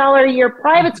 $60,000 a year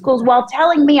private schools while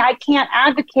telling me I can't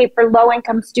advocate for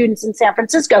low-income students in San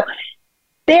Francisco.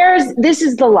 This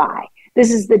is the lie.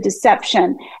 This is the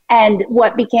deception. And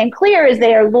what became clear is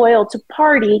they are loyal to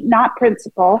party, not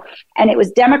principle. And it was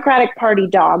Democratic Party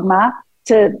dogma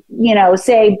to,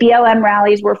 say BLM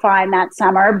rallies were fine that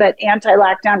summer, but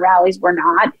anti-lockdown rallies were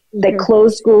not. The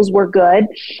closed schools were good.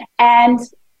 And,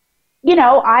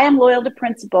 I am loyal to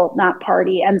principle, not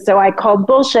party. And so I called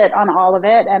bullshit on all of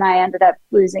it, and I ended up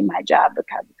losing my job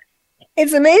because of it.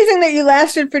 It's amazing that you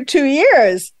lasted for 2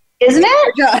 years. Isn't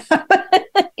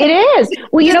it? It is.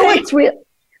 Well, what's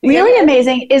really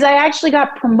amazing is I actually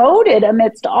got promoted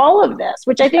amidst all of this,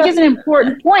 which I think is an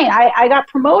important point. I got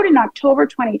promoted in October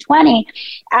 2020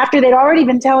 after they'd already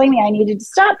been telling me I needed to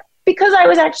stop because I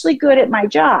was actually good at my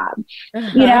job.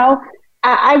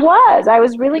 I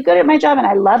was really good at my job, and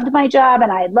I loved my job,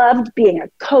 and I loved being a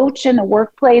coach in the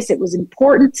workplace. It was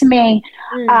important to me.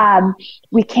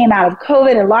 We came out of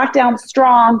COVID and lockdown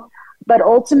strong, but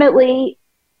ultimately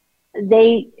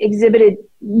they exhibited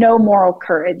no moral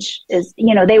courage.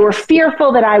 They were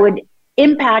fearful that I would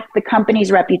impact the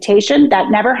company's reputation. That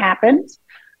never happened.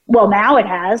 Well, now it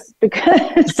has,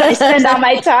 because I spend all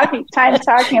my time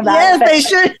talking about it. Yes,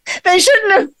 they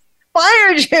shouldn't have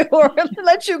fired you or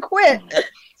let you quit.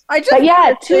 2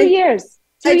 years.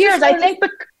 2 years, I think,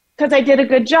 because I did a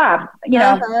good job,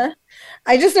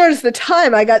 I just noticed the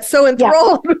time. I got so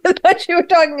enthralled with what you were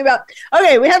talking about.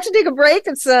 Okay, we have to take a break.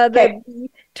 It's the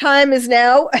time is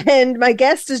now, and my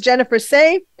guest is Jennifer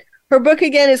Sey. Her book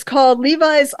again is called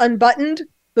Levi's Unbuttoned: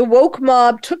 The Woke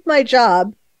Mob Took My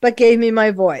Job but Gave Me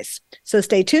My Voice. So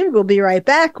stay tuned. We'll be right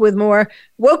back with more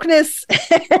wokeness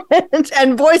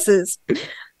and voices.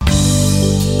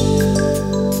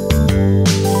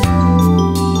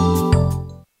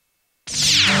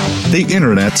 The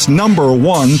Internet's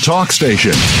 #1 talk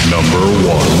station.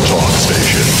 #1 talk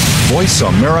station.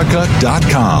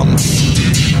 VoiceAmerica.com.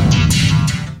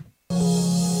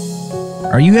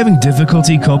 Are you having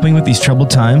difficulty coping with these troubled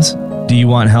times? Do you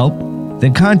want help?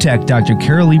 Then contact Dr.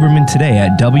 Carol Lieberman today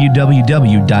at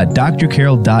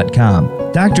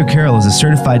www.drcarol.com. Dr. Carol is a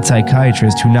certified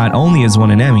psychiatrist who not only has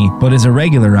won an Emmy, but is a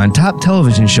regular on top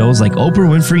television shows like Oprah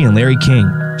Winfrey and Larry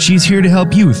King. She's here to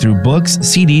help you through books,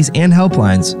 CDs, and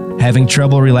helplines. Having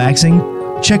trouble relaxing?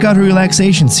 Check out her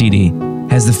relaxation CD.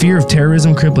 Has the fear of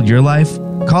terrorism crippled your life?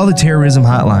 Call the terrorism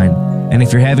hotline. And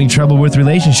if you're having trouble with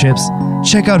relationships,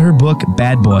 check out her book,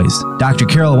 Bad Boys. Dr.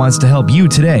 Carol wants to help you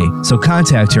today, so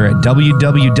contact her at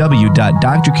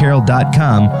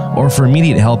www.drcarol.com or for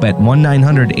immediate help at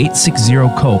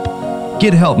 1-900-860-COPE.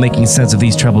 Get help making sense of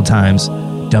these troubled times.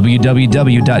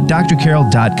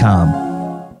 www.drcarol.com.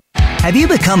 Have you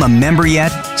become a member yet?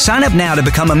 Sign up now to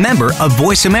become a member of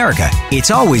Voice America.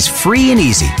 It's always free and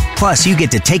easy. Plus, you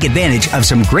get to take advantage of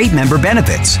some great member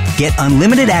benefits. Get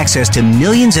unlimited access to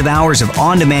millions of hours of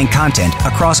on-demand content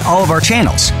across all of our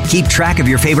channels. Keep track of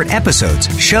your favorite episodes,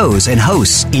 shows, and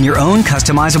hosts in your own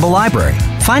customizable library.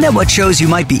 Find out what shows you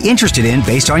might be interested in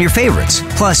based on your favorites.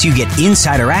 Plus, you get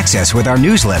insider access with our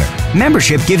newsletter.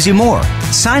 Membership gives you more.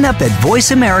 Sign up at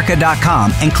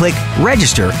voiceamerica.com and click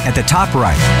register at the top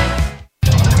right.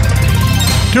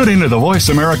 Tune into the Voice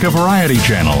America Variety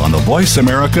channel on the Voice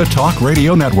America Talk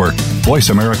Radio Network. Voice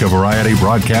America Variety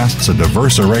broadcasts a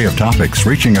diverse array of topics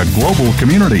reaching a global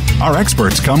community. Our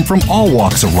experts come from all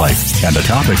walks of life, and the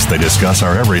topics they discuss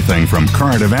are everything from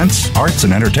current events, arts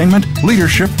and entertainment,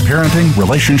 leadership, parenting,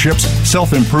 relationships,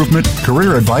 self-improvement,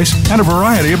 career advice, and a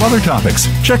variety of other topics.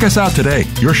 Check us out today.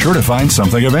 You're sure to find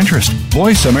something of interest.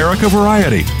 Voice America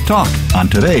Variety. Talk on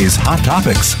today's hot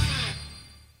topics.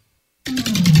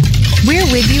 We're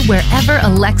with you wherever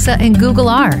Alexa and Google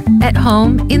are. At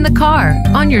home, in the car,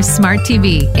 on your smart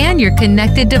TV, and your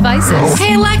connected devices.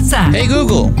 Hey, Alexa. Hey,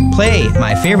 Google. Play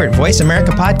my favorite Voice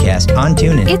America podcast on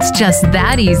TuneIn. It's just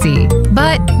that easy.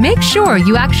 But make sure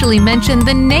you actually mention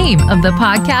the name of the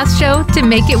podcast show to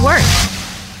make it work.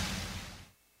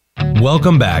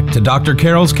 Welcome back to Dr.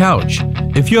 Carol's Couch.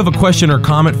 If you have a question or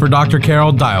comment for Dr.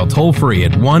 Carol, dial toll free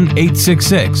at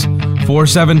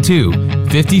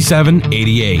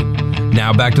 1-866-472-5788.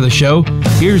 Now back to the show.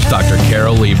 Here's Dr.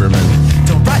 Carol Lieberman.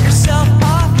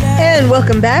 And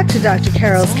welcome back to Dr.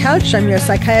 Carol's Couch. I'm your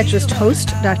psychiatrist host,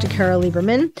 Dr. Carol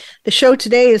Lieberman. The show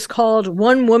today is called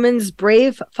One Woman's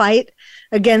Brave Fight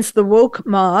Against the Woke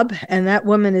Mob, and that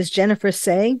woman is Jennifer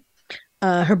Sey.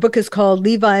 Her book is called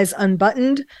Levi's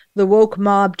Unbuttoned. The Woke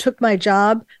Mob Took My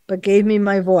Job, but Gave Me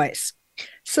My Voice.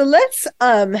 So let's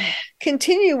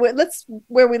continue with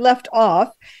where we left off.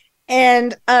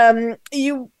 And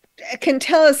you can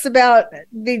tell us about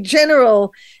the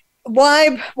general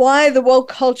why the woke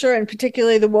culture, and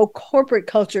particularly the woke corporate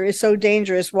culture, is so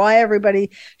dangerous, why everybody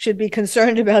should be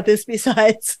concerned about this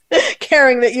besides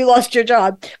caring that you lost your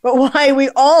job, but why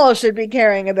we all should be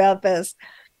caring about this.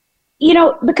 You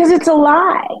know, because it's a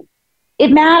lie. It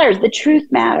matters. The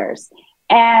truth matters.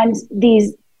 And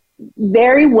these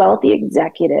very wealthy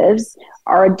executives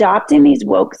are adopting these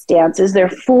woke stances. They're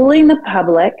fooling the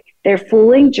public. They're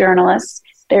fooling journalists.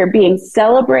 They're being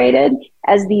celebrated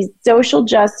as these social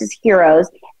justice heroes,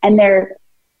 and they're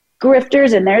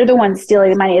grifters, and they're the ones stealing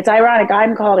the money. It's ironic.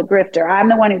 I'm called a grifter. I'm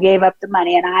the one who gave up the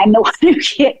money, and I'm the one who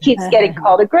keeps getting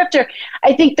called a grifter.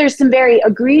 I think there's some very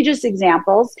egregious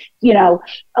examples, you know,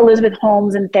 Elizabeth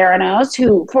Holmes and Theranos,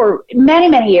 who for many,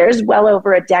 many years, well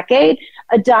over a decade,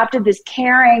 adopted this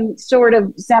caring sort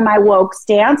of semi-woke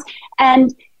stance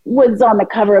and was on the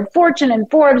cover of Fortune and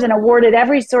Forbes and awarded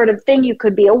every sort of thing you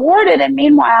could be awarded. And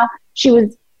meanwhile, she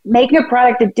was making a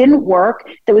product that didn't work,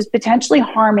 that was potentially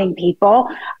harming people.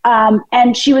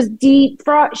 And she was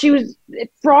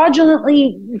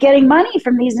fraudulently getting money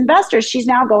from these investors. She's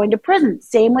now going to prison.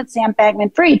 Same with Sam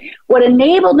Bankman-Fried. What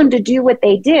enabled them to do what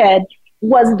they did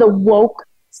was the woke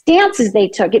stances they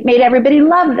took. It made everybody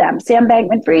love them. Sam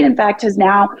Bankman-Fried, in fact, has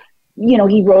now, you know,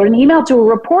 he wrote an email to a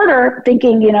reporter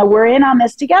thinking, you know, we're in on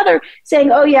this together,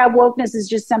 saying, oh yeah, wokeness is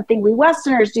just something we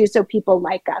Westerners do so people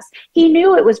like us. He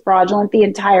knew it was fraudulent the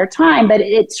entire time, but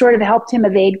it sort of helped him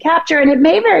evade capture, and it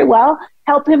may very well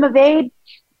help him evade,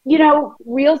 you know,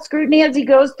 real scrutiny as he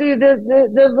goes through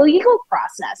the legal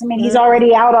process. I mean, he's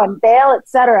already out on bail, et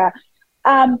cetera.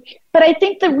 But I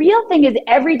think the real thing is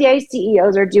everyday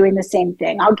CEOs are doing the same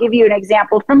thing. I'll give you an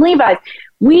example from Levi's.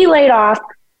 We laid off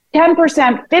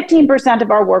 10%, 15%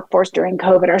 of our workforce during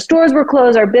COVID. Our stores were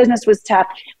closed. Our business was tough.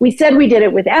 We said we did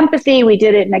it with empathy. We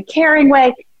did it in a caring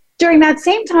way. During that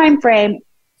same time frame,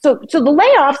 so the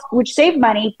layoffs, which saved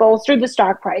money, bolstered the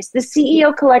stock price. The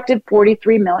CEO collected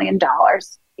 $43 million.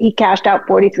 He cashed out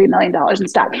 $43 million in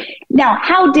stock. Now,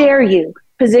 how dare you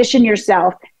position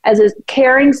yourself as a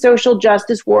caring social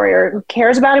justice warrior who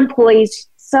cares about employees,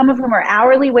 some of whom are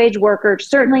hourly wage workers,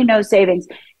 certainly no savings,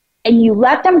 and you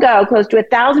let them go, close to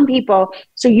 1,000 people,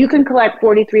 so you can collect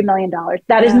 $43 million.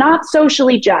 That is not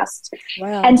socially just.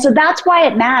 Wow. And so that's why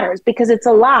it matters, because it's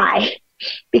a lie.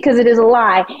 because it is a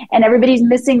lie and everybody's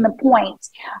missing the point.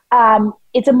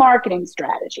 It's a marketing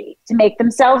strategy to make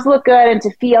themselves look good and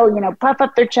to feel, puff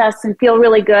up their chests and feel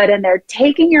really good. And they're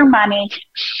taking your money,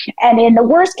 and in the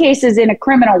worst cases, in a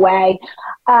criminal way.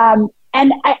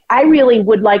 And I really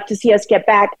would like to see us get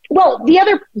back. Well, the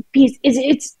other piece is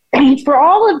it's for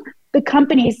all of the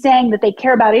companies saying that they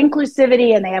care about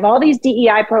inclusivity and they have all these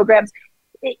DEI programs.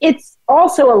 It's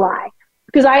also a lie,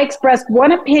 because I expressed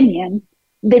one opinion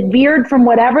that veered from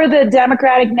whatever the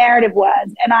Democratic narrative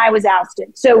was, and I was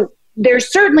ousted. So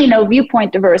there's certainly no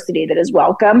viewpoint diversity that is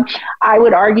welcome. I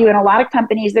would argue in a lot of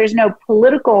companies, there's no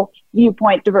political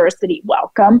viewpoint diversity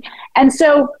welcome. And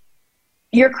so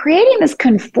you're creating this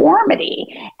conformity,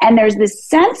 and there's this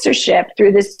censorship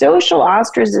through this social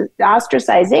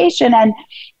ostracization. And,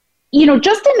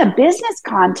 just in the business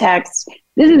context,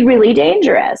 this is really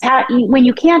dangerous. When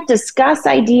you can't discuss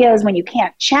ideas, when you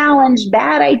can't challenge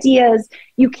bad ideas,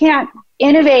 you can't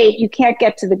innovate, you can't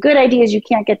get to the good ideas, you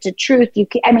can't get to truth.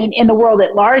 In the world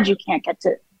at large, you can't get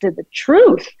to the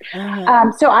truth.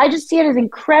 So I just see it as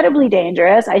incredibly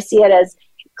dangerous. I see it as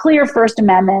clear First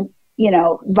Amendment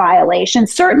violation,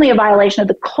 certainly a violation of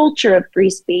the culture of free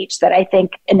speech that I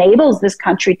think enables this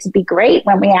country to be great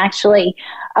when we actually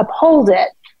uphold it.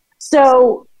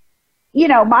 So,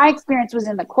 my experience was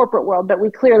in the corporate world, but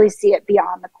we clearly see it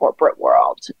beyond the corporate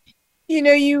world.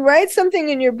 You write something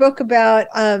in your book about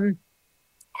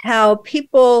how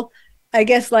people, I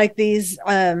guess, like these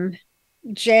Gen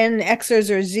Xers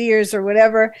or Zers or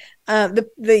whatever,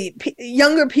 the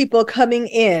younger people coming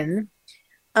in,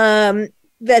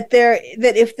 that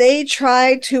if they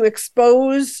try to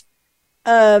expose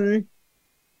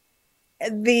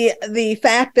the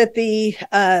fact that the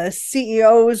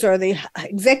CEOs or the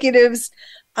executives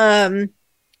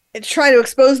try to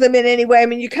expose them in any way.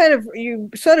 You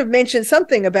sort of mentioned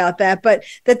something about that, but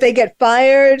that they get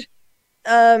fired.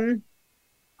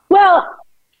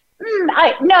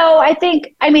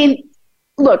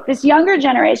 Look, this younger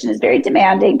generation is very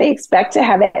demanding. They expect to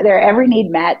have their every need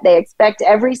met. They expect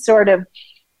every sort of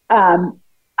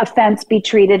offense be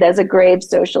treated as a grave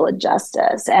social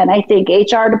injustice. And I think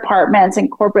HR departments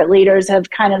and corporate leaders have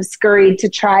kind of scurried to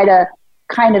try to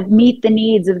kind of meet the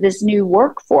needs of this new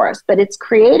workforce. But it's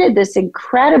created this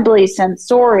incredibly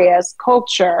censorious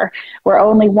culture where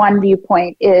only one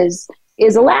viewpoint is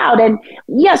allowed. And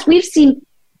yes, we've seen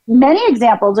many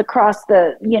examples across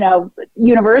the,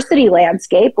 university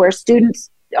landscape where students,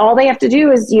 all they have to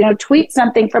do is, tweet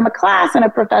something from a class and a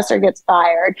professor gets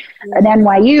fired. An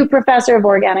NYU professor of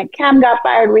organic chem got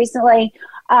fired recently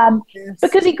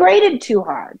because he graded too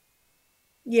hard.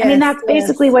 That's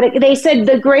basically what they said.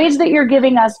 The grades that you're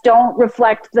giving us don't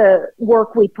reflect the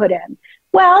work we put in.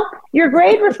 Well, your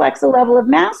grade reflects a level of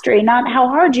mastery, not how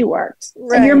hard you worked.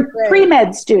 And you're a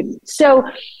pre-med student. So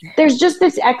there's just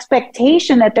this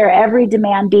expectation that their every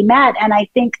demand be met. And I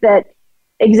think that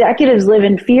executives live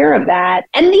in fear of that.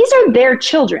 And these are their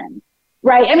children,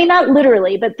 right? Not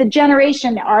literally, but the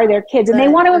generation are their kids, and they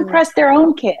want to impress their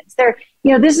own kids. They're,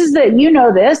 this is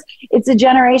this, it's a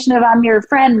generation of I'm your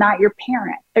friend, not your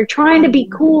parent. They're trying to be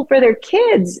cool for their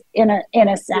kids in a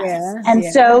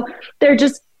sense. So they're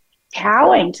just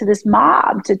cowing to this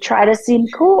mob to try to seem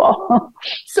cool.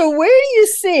 So where do you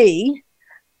see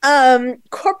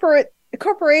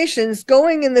corporations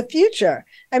going in the future?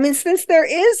 Since there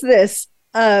is this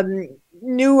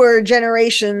newer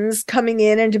generations coming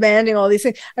in and demanding all these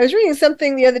things. I was reading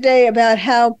something the other day about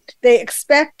how they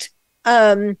expect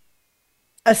a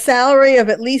salary of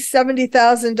at least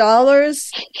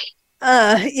 $70,000.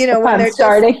 When they're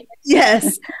starting.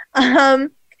 Yes.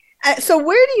 So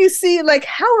where do you see,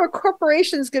 how are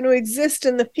corporations going to exist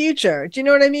in the future? Do you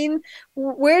know what I mean?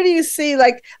 Where do you see,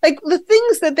 like the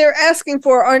things that they're asking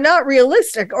for are not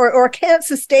realistic or can't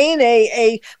sustain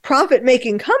a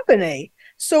profit-making company.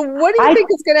 So what do you think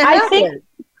is going to happen?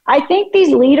 I think these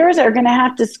leaders are going to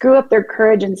have to screw up their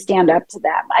courage and stand up to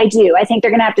them. I do. I think they're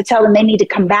going to have to tell them they need to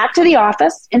come back to the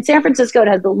office. In San Francisco, it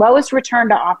has the lowest return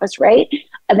to office rate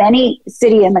of any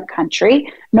city in the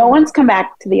country. No one's come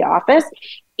back to the office.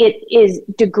 It is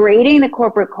degrading the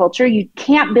corporate culture. You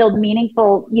can't build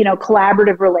meaningful,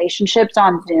 collaborative relationships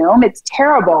on Zoom. It's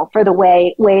terrible for the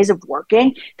ways of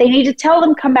working. They need to tell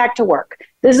them, come back to work.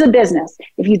 This is a business.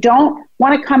 If you don't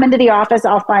want to come into the office,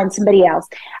 I'll find somebody else.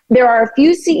 There are a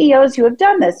few CEOs who have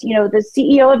done this. The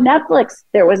CEO of Netflix,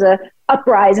 there was a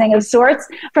uprising of sorts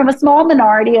from a small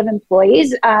minority of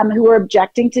employees who were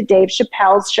objecting to Dave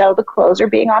Chappelle's show, The Closer,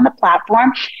 being on the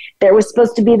platform. There was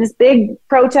supposed to be this big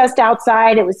protest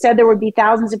outside. It was said there would be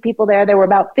thousands of people there. There were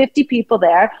about 50 people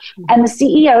there. And the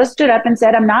CEO stood up and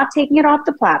said, I'm not taking it off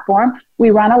the platform.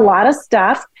 We run a lot of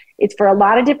stuff. It's for a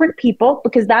lot of different people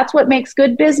because that's what makes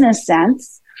good business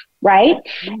sense, right?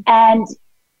 And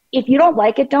if you don't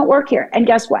like it, don't work here. And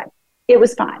guess what? It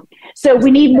was fine. So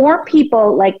we need more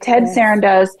people like Ted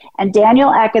Sarandos and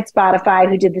Daniel Ek at Spotify,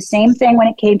 who did the same thing when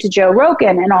it came to Joe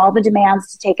Rogan and all the demands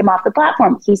to take him off the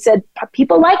platform. He said,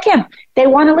 people like him. They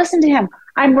want to listen to him.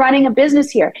 I'm running a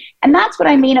business here. And that's what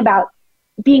I mean about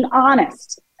being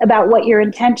honest about what your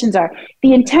intentions are.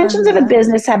 The intentions of a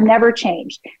business have never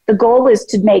changed. The goal is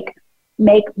to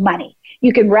make money.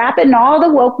 You can wrap it in all the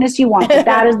wokeness you want, but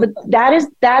that is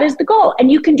the goal.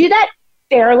 And you can do that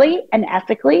fairly and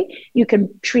ethically. You can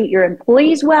treat your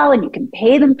employees well, and you can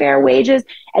pay them fair wages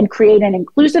and create an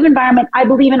inclusive environment. I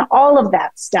believe in all of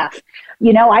that stuff.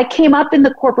 You know, I came up in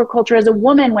the corporate culture as a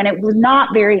woman when it was not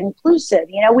very inclusive.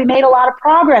 You know, we made a lot of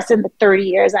progress in the 30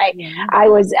 years I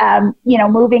was,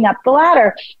 moving up the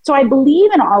ladder. So I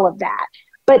believe in all of that.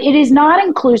 But it is not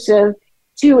inclusive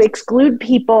to exclude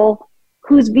people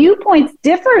whose viewpoints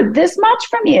differ this much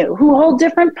from you, who hold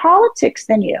different politics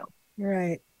than you.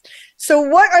 Right. So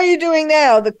what are you doing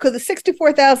now? The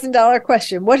 $64,000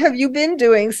 question. What have you been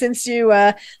doing since you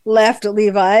left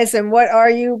Levi's, and what are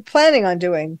you planning on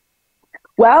doing?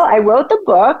 Well, I wrote the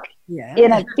book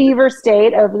in a fever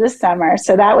state over the summer.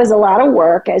 So that was a lot of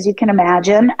work, as you can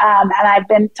imagine. And I've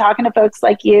been talking to folks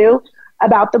like you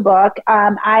about the book.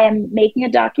 I am making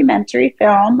a documentary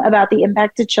film about the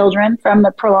impact to children from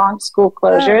the prolonged school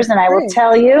closures. And I will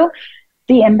tell you,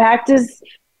 the impact is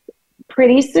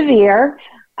pretty severe.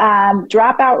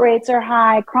 Dropout rates are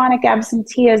high, chronic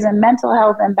absenteeism, mental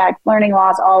health impact, learning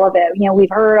loss, all of it. You know,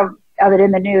 we've heard of it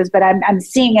in the news, but I'm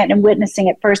seeing it and witnessing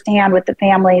it firsthand with the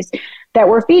families that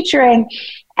we're featuring.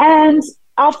 And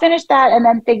I'll finish that and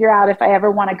then figure out if I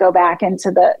ever want to go back into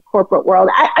the corporate world.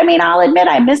 I mean, I'll admit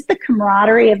I miss the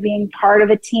camaraderie of being part of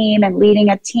a team and leading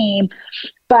a team.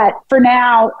 But for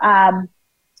now,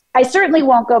 I certainly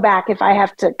won't go back if I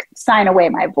have to sign away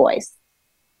my voice.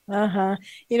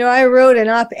 You know, I wrote an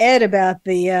op-ed about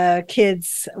the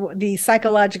kids, the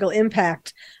psychological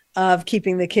impact of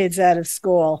keeping the kids out of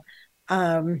school.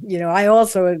 You know, I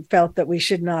also felt that we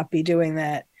should not be doing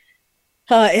that.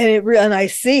 And I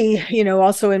see, you know,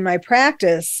 also in my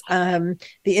practice, the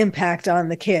impact on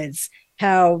the kids,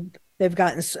 how they've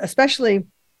gotten, especially,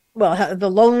 well, the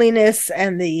loneliness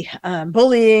and the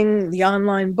bullying, the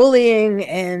online bullying,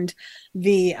 and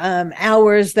the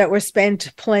hours that were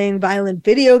spent playing violent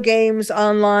video games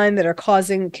online that are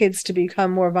causing kids to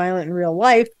become more violent in real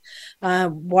life.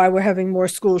 Why we're having more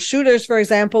school shooters, for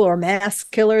example, or mass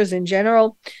killers in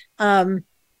general.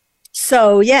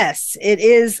 So yes, it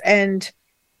is. And,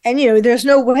 you know, there's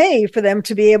no way for them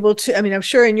to be able to, I mean, I'm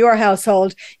sure in your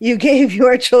household, you gave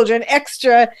your children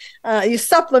extra, you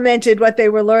supplemented what they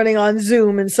were learning on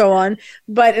Zoom and so on.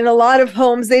 But in a lot of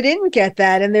homes, they didn't get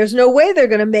that. And there's no way they're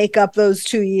going to make up those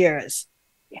 2 years.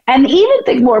 And even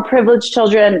the more privileged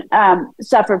children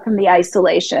suffer from the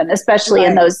isolation, especially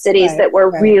in those cities that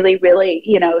were really, really,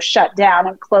 you know, shut down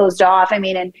and closed off. I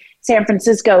mean, in San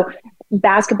Francisco,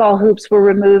 basketball hoops were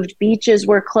removed, beaches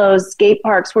were closed, skate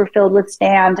parks were filled with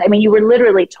sand. I mean, you were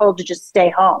literally told to just stay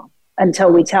home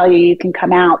until we tell you can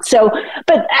come out. So,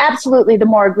 but absolutely the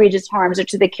more egregious harms are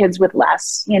to the kids with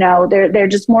less, you know, they're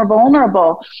just more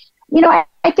vulnerable. You know,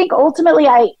 I think ultimately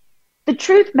the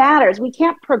truth matters. We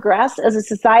can't progress as a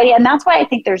society. And that's why I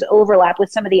think there's overlap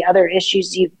with some of the other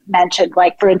issues you've mentioned,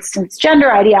 like, for instance,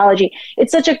 gender ideology.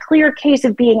 It's such a clear case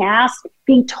of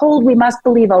being told we must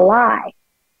believe a lie.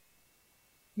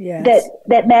 Yes.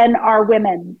 That men are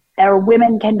women, or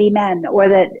women can be men, or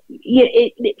that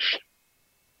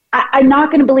I'm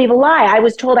not going to believe a lie. I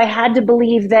was told I had to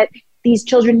believe that these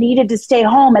children needed to stay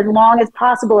home as long as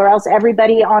possible, or else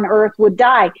everybody on earth would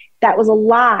die. That was a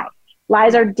lie.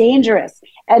 Lies are dangerous.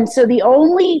 And so the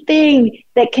only thing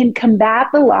that can combat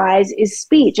the lies is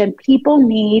speech, and people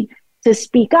need to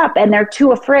speak up, and they're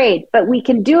too afraid. But we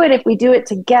can do it if we do it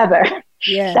together.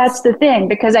 Yes. That's the thing,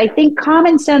 because I think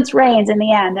common sense reigns in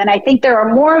the end. And I think there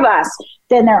are more of us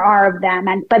than there are of them.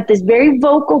 But this very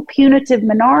vocal, punitive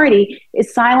minority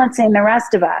is silencing the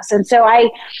rest of us. And so I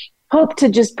hope to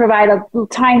just provide a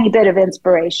tiny bit of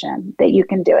inspiration that you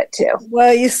can do it too.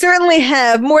 Well, you certainly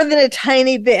have, more than a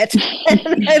tiny bit.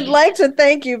 And I'd like to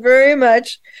thank you very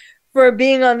much for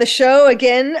being on the show.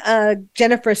 Again,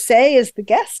 Jennifer Sey is the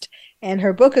guest, and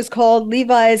her book is called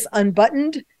Levi's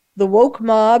Unbuttoned: The Woke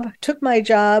Mob Took My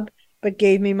Job, but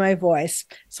Gave Me My Voice.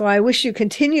 So I wish you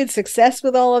continued success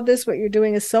with all of this. What you're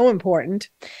doing is so important.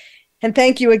 And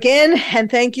thank you again. And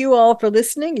thank you all for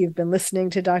listening. You've been listening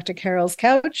to Dr. Carol's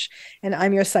Couch, and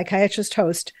I'm your psychiatrist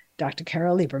host, Dr.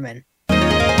 Carol Lieberman.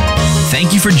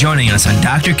 Thank you for joining us on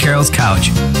Dr. Carol's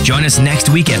Couch. Join us next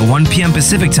week at 1 p.m.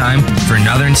 Pacific Time for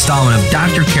another installment of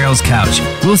Dr. Carol's Couch.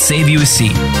 We'll save you a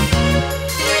seat.